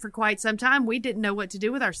I'll admit, for quite some time, we didn't know what to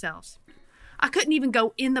do with ourselves. I couldn't even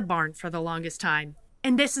go in the barn for the longest time.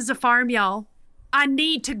 And this is a farm, y'all. I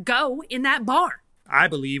need to go in that barn. I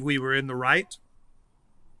believe we were in the right,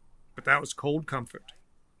 but that was cold comfort.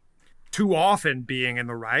 Too often being in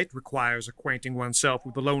the right requires acquainting oneself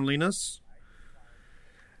with the loneliness.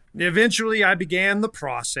 Eventually, I began the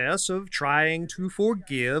process of trying to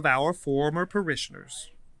forgive our former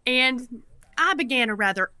parishioners. And I began a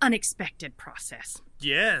rather unexpected process.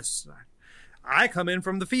 Yes, I come in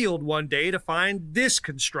from the field one day to find this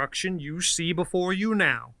construction you see before you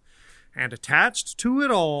now, and attached to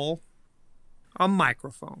it all, a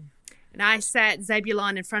microphone. And I sat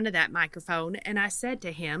Zebulon in front of that microphone, and I said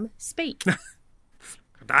to him, speak.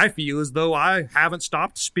 And I feel as though I haven't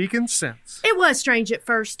stopped speaking since. It was strange at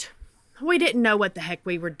first. We didn't know what the heck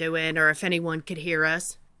we were doing or if anyone could hear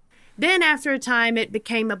us. Then after a time, it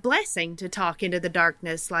became a blessing to talk into the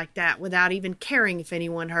darkness like that without even caring if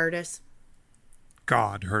anyone heard us.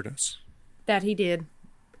 God heard us. That he did.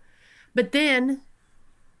 But then,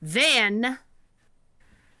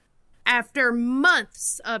 after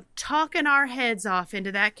months of talking our heads off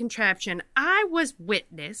into that contraption, I was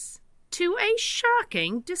witness to a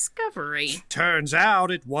shocking discovery. Turns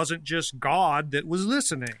out it wasn't just God that was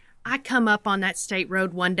listening. I come up on that state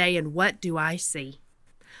road one day, and what do I see?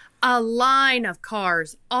 A line of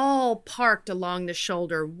cars all parked along the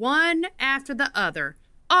shoulder, one after the other,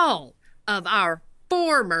 all of our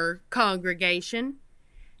former congregation.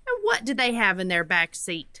 And what did they have in their back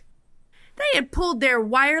seat? They had pulled their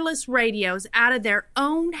wireless radios out of their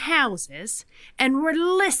own houses and were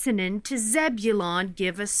listening to Zebulon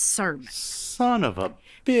give a sermon. Son of a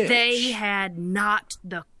bitch. They had not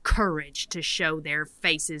the courage to show their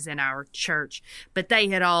faces in our church, but they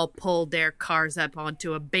had all pulled their cars up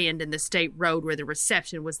onto a bend in the state road where the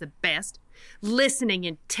reception was the best, listening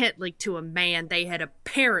intently to a man they had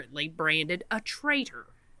apparently branded a traitor.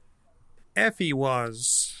 Effie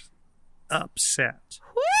was upset.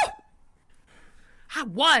 Whew! I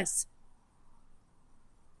was.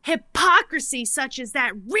 Hypocrisy such as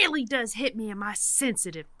that really does hit me in my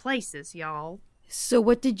sensitive places, y'all. So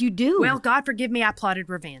what did you do? Well, God forgive me, I plotted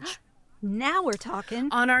revenge. Now we're talking.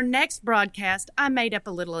 On our next broadcast, I made up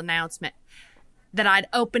a little announcement that I'd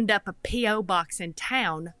opened up a P.O. box in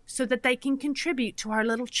town so that they can contribute to our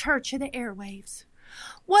little church of the airwaves.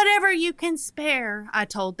 Whatever you can spare, I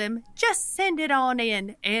told them, just send it on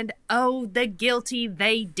in. And oh, the guilty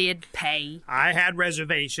they did pay. I had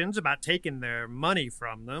reservations about taking their money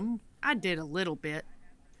from them. I did a little bit.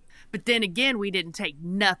 But then again, we didn't take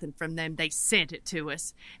nothing from them. They sent it to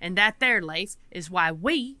us. And that there, Leif, is why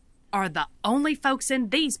we are the only folks in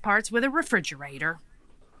these parts with a refrigerator.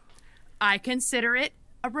 I consider it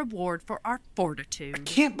a reward for our fortitude. I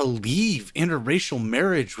can't believe interracial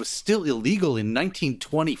marriage was still illegal in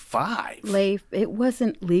 1925. Leif, it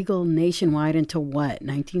wasn't legal nationwide until what,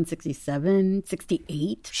 1967,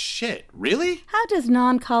 68? Shit, really? How does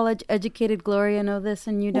non-college educated Gloria know this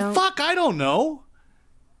and you don't? Well, fuck, I don't know.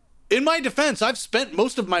 In my defense, I've spent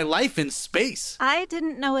most of my life in space. I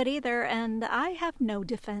didn't know it either, and I have no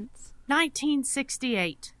defense.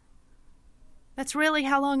 1968. That's really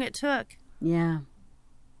how long it took. Yeah.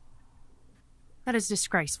 That is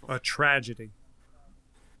disgraceful. A tragedy.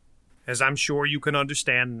 As I'm sure you can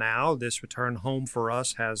understand now, this return home for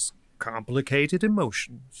us has complicated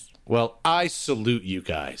emotions. Well, I salute you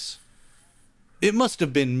guys. It must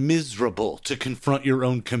have been miserable to confront your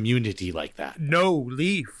own community like that. No,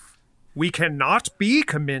 Leif. We cannot be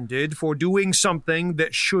commended for doing something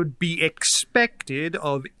that should be expected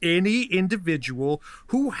of any individual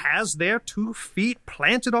who has their 2 feet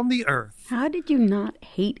planted on the earth. How did you not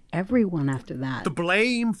hate everyone after that? The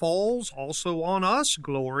blame falls also on us,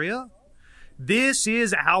 Gloria. This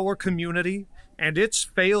is our community, and its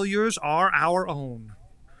failures are our own.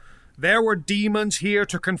 There were demons here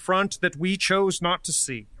to confront that we chose not to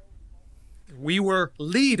see. We were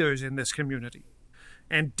leaders in this community,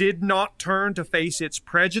 and did not turn to face its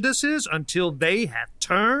prejudices until they had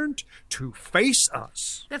turned to face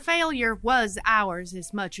us. The failure was ours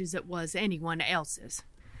as much as it was anyone else's.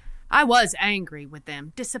 I was angry with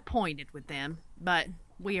them, disappointed with them, but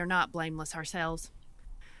we are not blameless ourselves.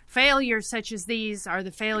 Failures such as these are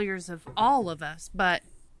the failures of all of us, but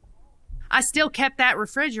I still kept that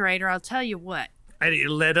refrigerator, I'll tell you what. And it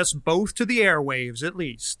led us both to the airwaves, at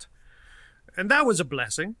least. And that was a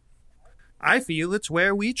blessing. I feel it's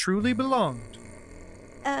where we truly belonged.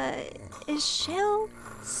 Is Shell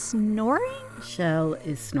snoring? Shell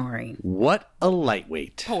is snoring. What a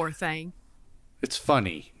lightweight. Poor thing. It's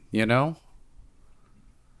funny, you know?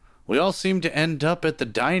 We all seem to end up at the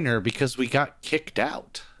diner because we got kicked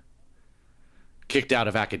out. Kicked out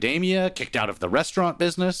of academia, kicked out of the restaurant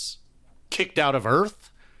business, kicked out of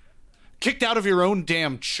Earth, kicked out of your own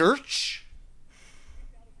damn church.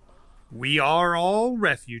 We are all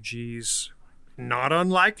refugees, not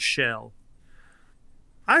unlike Shell.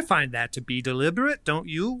 I find that to be deliberate, don't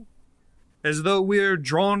you? As though we're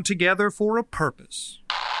drawn together for a purpose.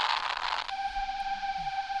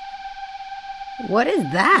 What is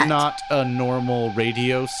that? Not a normal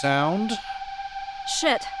radio sound.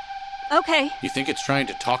 Shit. Okay, You think it's trying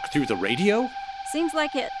to talk through the radio? seems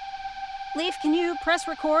like it. Leaf, can you press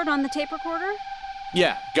record on the tape recorder?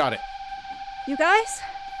 Yeah, got it. You guys,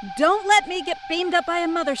 don't let me get beamed up by a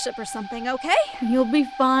mothership or something, okay? You'll be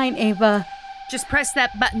fine, Ava. Just press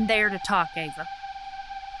that button there to talk, Ava.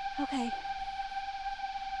 Okay.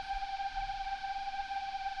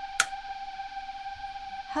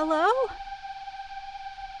 Hello?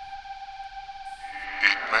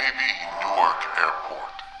 It may be Newark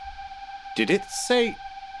Airport. Did it say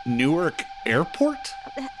Newark Airport?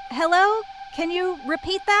 Hello? Can you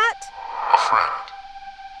repeat that? A friend.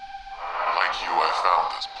 Like you, I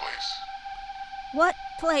found this place. What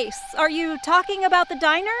place? Are you talking about the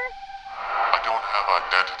diner? I don't have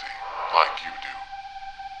identity like you do.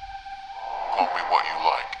 Call me what you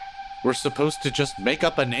like. We're supposed to just make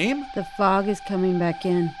up a name? The fog is coming back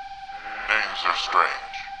in. Names are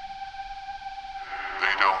strange.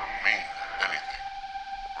 They don't mean anything.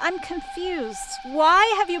 I'm confused. Why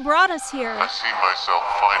have you brought us here? I see myself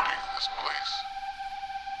finding this place.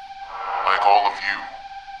 Like all of you,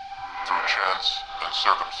 through chance and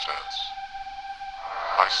circumstance.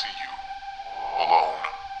 I see you, alone,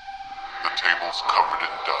 the tables covered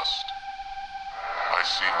in dust. I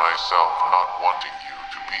see myself not wanting you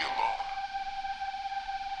to be alone.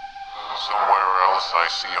 Somewhere else I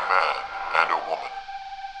see a man and a woman.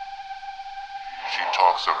 She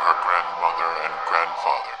talks of her grandmother and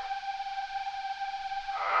grandfather.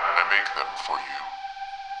 I make them for you.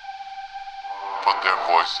 Put their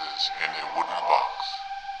voices in a wooden box.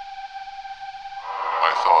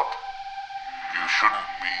 I thought you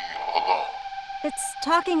shouldn't be alone. It's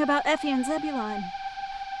talking about Effie and Zebulon.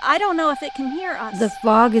 I don't know if it can hear us. The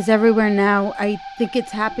fog is everywhere now. I think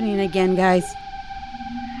it's happening again, guys.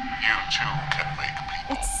 You too can make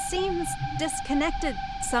people. It seems disconnected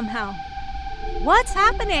somehow. What's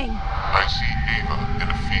happening? I see Ava in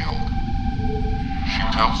a field. She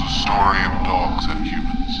tells a story of dogs and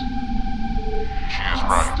humans. She is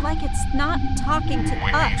right. It's like it's not talking to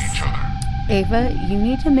We us. need each other. Ava, you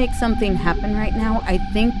need to make something happen right now. I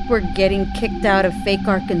think we're getting kicked out of fake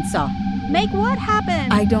Arkansas. Make what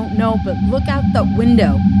happen? I don't know, but look out the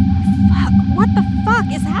window. Fuck, what the fuck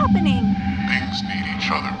is happening? Things need each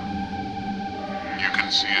other. You can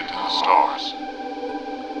see it in the stars.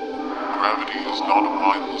 Gravity is not a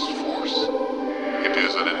mindless force. It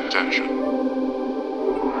is an intention.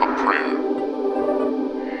 A prayer.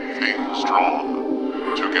 Things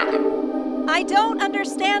drawn together. I don't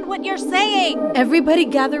understand what you're saying. Everybody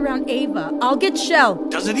gather around Ava. I'll get Shell.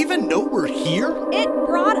 Does it even know we're here? It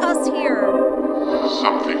brought us here.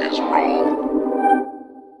 Something is wrong.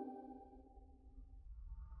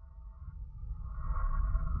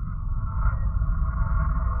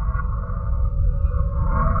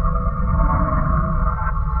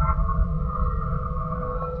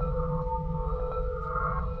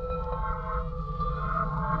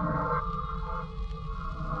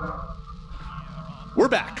 We're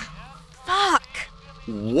back. Fuck.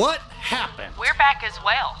 What happened? We're back as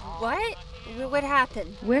well. What? What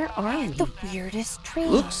happened? Where are we? The weirdest dream.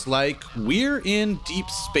 Looks like we're in deep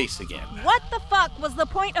space again. What the fuck was the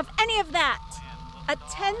point of any of that? A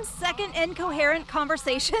 10-second incoherent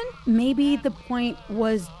conversation? Maybe the point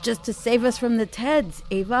was just to save us from the Teds,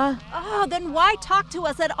 Ava. Oh, then why talk to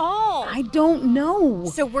us at all? I don't know.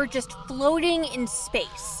 So we're just floating in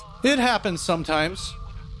space. It happens sometimes.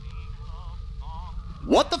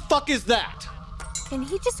 What the fuck is that? Can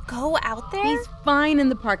he just go out there? He's fine in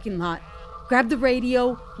the parking lot. Grab the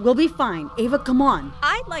radio. We'll be fine. Ava, come on.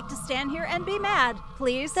 I'd like to stand here and be mad,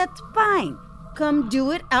 please. That's fine. Come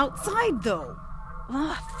do it outside, though.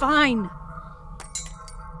 Ugh, fine.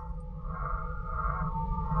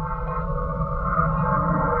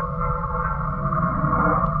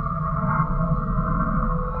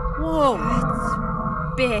 Whoa.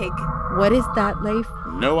 It's big. What is that, Leif?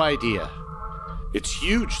 No idea. It's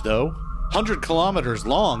huge, though. 100 kilometers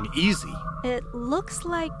long, easy. It looks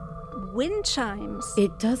like wind chimes.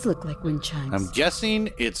 It does look like wind chimes. I'm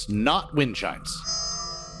guessing it's not wind chimes.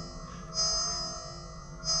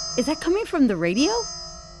 Is that coming from the radio?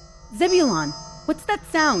 Zebulon, What's that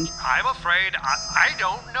sound? I'm afraid I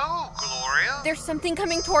don't know, Gloria. There's something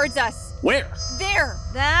coming towards us. Where? There.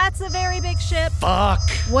 That's a very big ship. Fuck.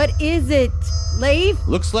 What is it? Leif?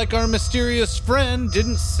 Looks like our mysterious friend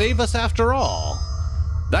didn't save us after all.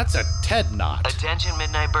 That's a Ted knot. Attention,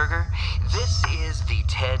 Midnight Burger. This is the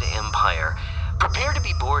Ted Empire. Prepare to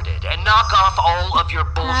be boarded and knock off all of your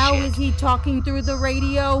bullshit. How is he talking through the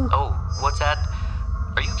radio? Oh, what's that?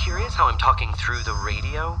 Are you curious how I'm talking through the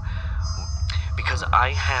radio? Because I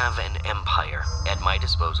have an empire at my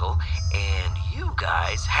disposal, and you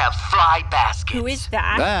guys have fly baskets. Who is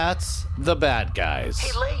that? That's the bad guys.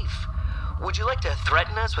 Hey, Leif, would you like to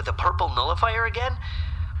threaten us with a purple nullifier again?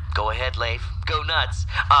 Go ahead, Leif. Go nuts.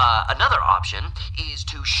 Another option is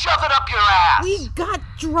to shove it up your ass. We got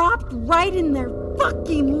dropped right in their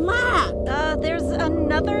fucking lap. There's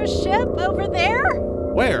another ship over there?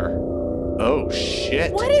 Where? Oh,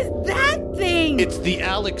 shit. What is that thing? It's the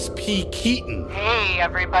Alex P. Keaton. Hey,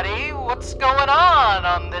 everybody, what's going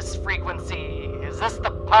on this frequency? Is this the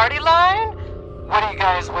party line? What are you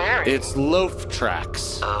guys wearing? It's loaf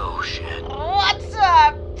tracks. Oh, shit. What's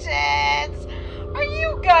up, Teds? Are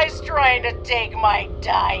you guys trying to take my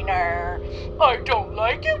diner? I don't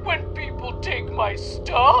like it when people take my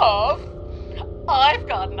stuff. I've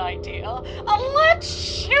got an idea. Let's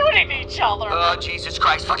shoot at each other. Oh, Jesus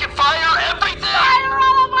Christ. Fucking fire everything! Fire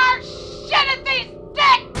all of our shit at these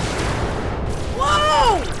dicks!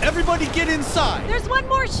 Whoa! Everybody get inside! There's one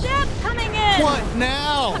more ship coming in! What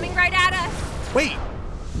now? Coming right at us. Wait.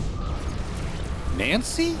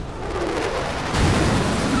 Nancy?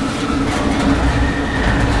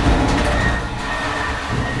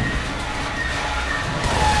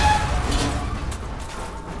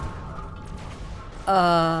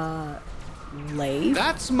 Leif?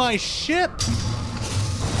 That's my ship!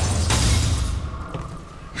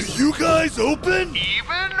 You guys open?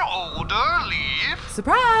 Even older, Leif.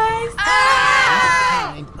 Surprise! What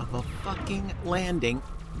kind of a fucking landing?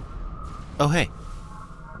 Oh, hey.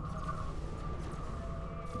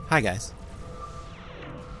 Hi, guys.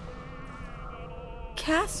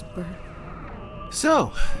 Casper.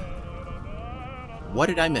 So, what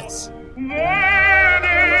did I miss?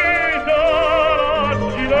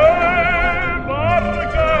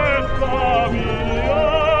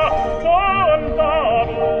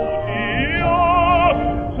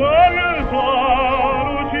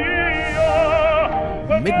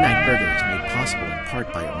 Midnight Burger is made possible in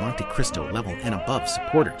part by our Monte Cristo level and above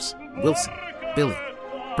supporters. Wilson, Billy,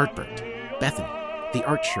 Bert, Bethany, The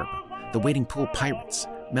Art Sherpa, The Waiting Pool Pirates,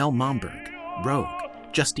 Mel Momberg, Rogue,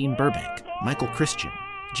 Justine Burbank, Michael Christian,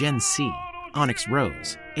 Jen C., Onyx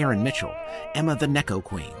Rose, Aaron Mitchell, Emma the Necco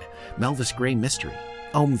Queen, Melvis Gray Mystery,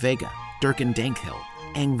 Ohm Vega, Durkin Dankhill,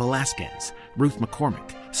 Ang Velasquez, Ruth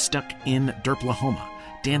McCormick, Stuck in Derplahoma,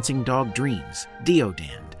 Dancing Dog Dreams,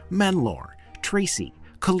 Deodand, Manlor, Tracy,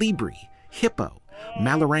 Calibri, Hippo,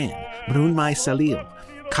 Malaran, Brunmai Salil,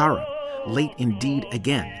 Kara, Late Indeed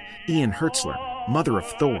Again, Ian Hertzler, Mother of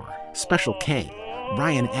Thor, Special K,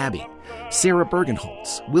 Ryan Abbey, Sarah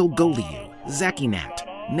Bergenholtz, Will Goliu, Zachy Nat,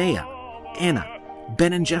 Nea, Anna,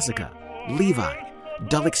 Ben and Jessica, Levi,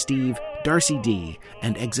 Dullock Steve, Darcy D,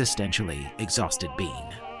 and existentially exhausted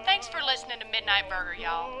Bean. Thanks for listening to Midnight Burger,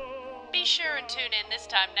 y'all. Be sure and tune in this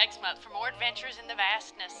time next month for more adventures in the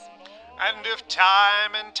vastness. And if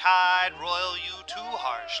time and tide roil you too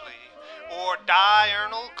harshly, or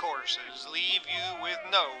diurnal courses leave you with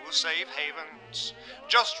no safe havens,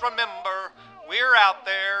 just remember, we're out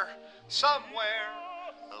there, somewhere,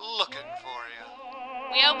 looking for you.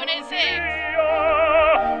 We open at 6.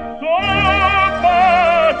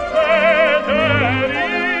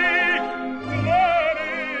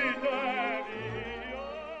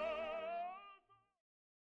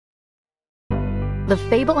 The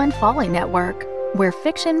Fable and Folly Network, where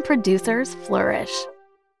fiction producers flourish.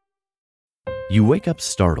 You wake up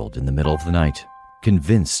startled in the middle of the night,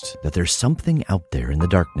 convinced that there's something out there in the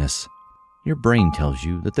darkness. Your brain tells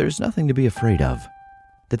you that there's nothing to be afraid of,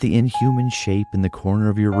 that the inhuman shape in the corner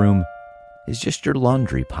of your room is just your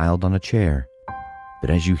laundry piled on a chair. But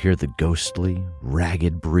as you hear the ghostly,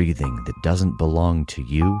 ragged breathing that doesn't belong to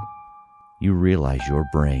you, you realize your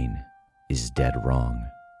brain is dead wrong.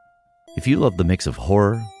 If you love the mix of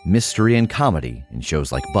horror, mystery, and comedy in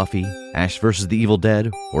shows like Buffy, Ash vs. the Evil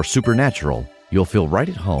Dead, or Supernatural, you'll feel right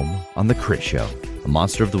at home on The Crit Show, a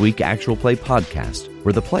Monster of the Week actual play podcast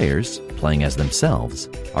where the players, playing as themselves,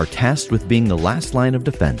 are tasked with being the last line of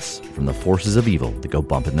defense from the forces of evil that go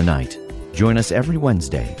bump in the night. Join us every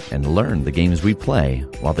Wednesday and learn the games we play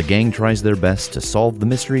while the gang tries their best to solve the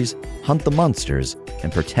mysteries, hunt the monsters,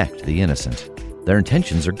 and protect the innocent. Their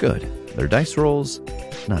intentions are good, Their dice rolls,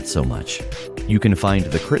 not so much. You can find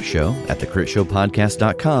The Crit Show at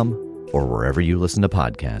thecritshowpodcast.com or wherever you listen to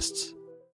podcasts.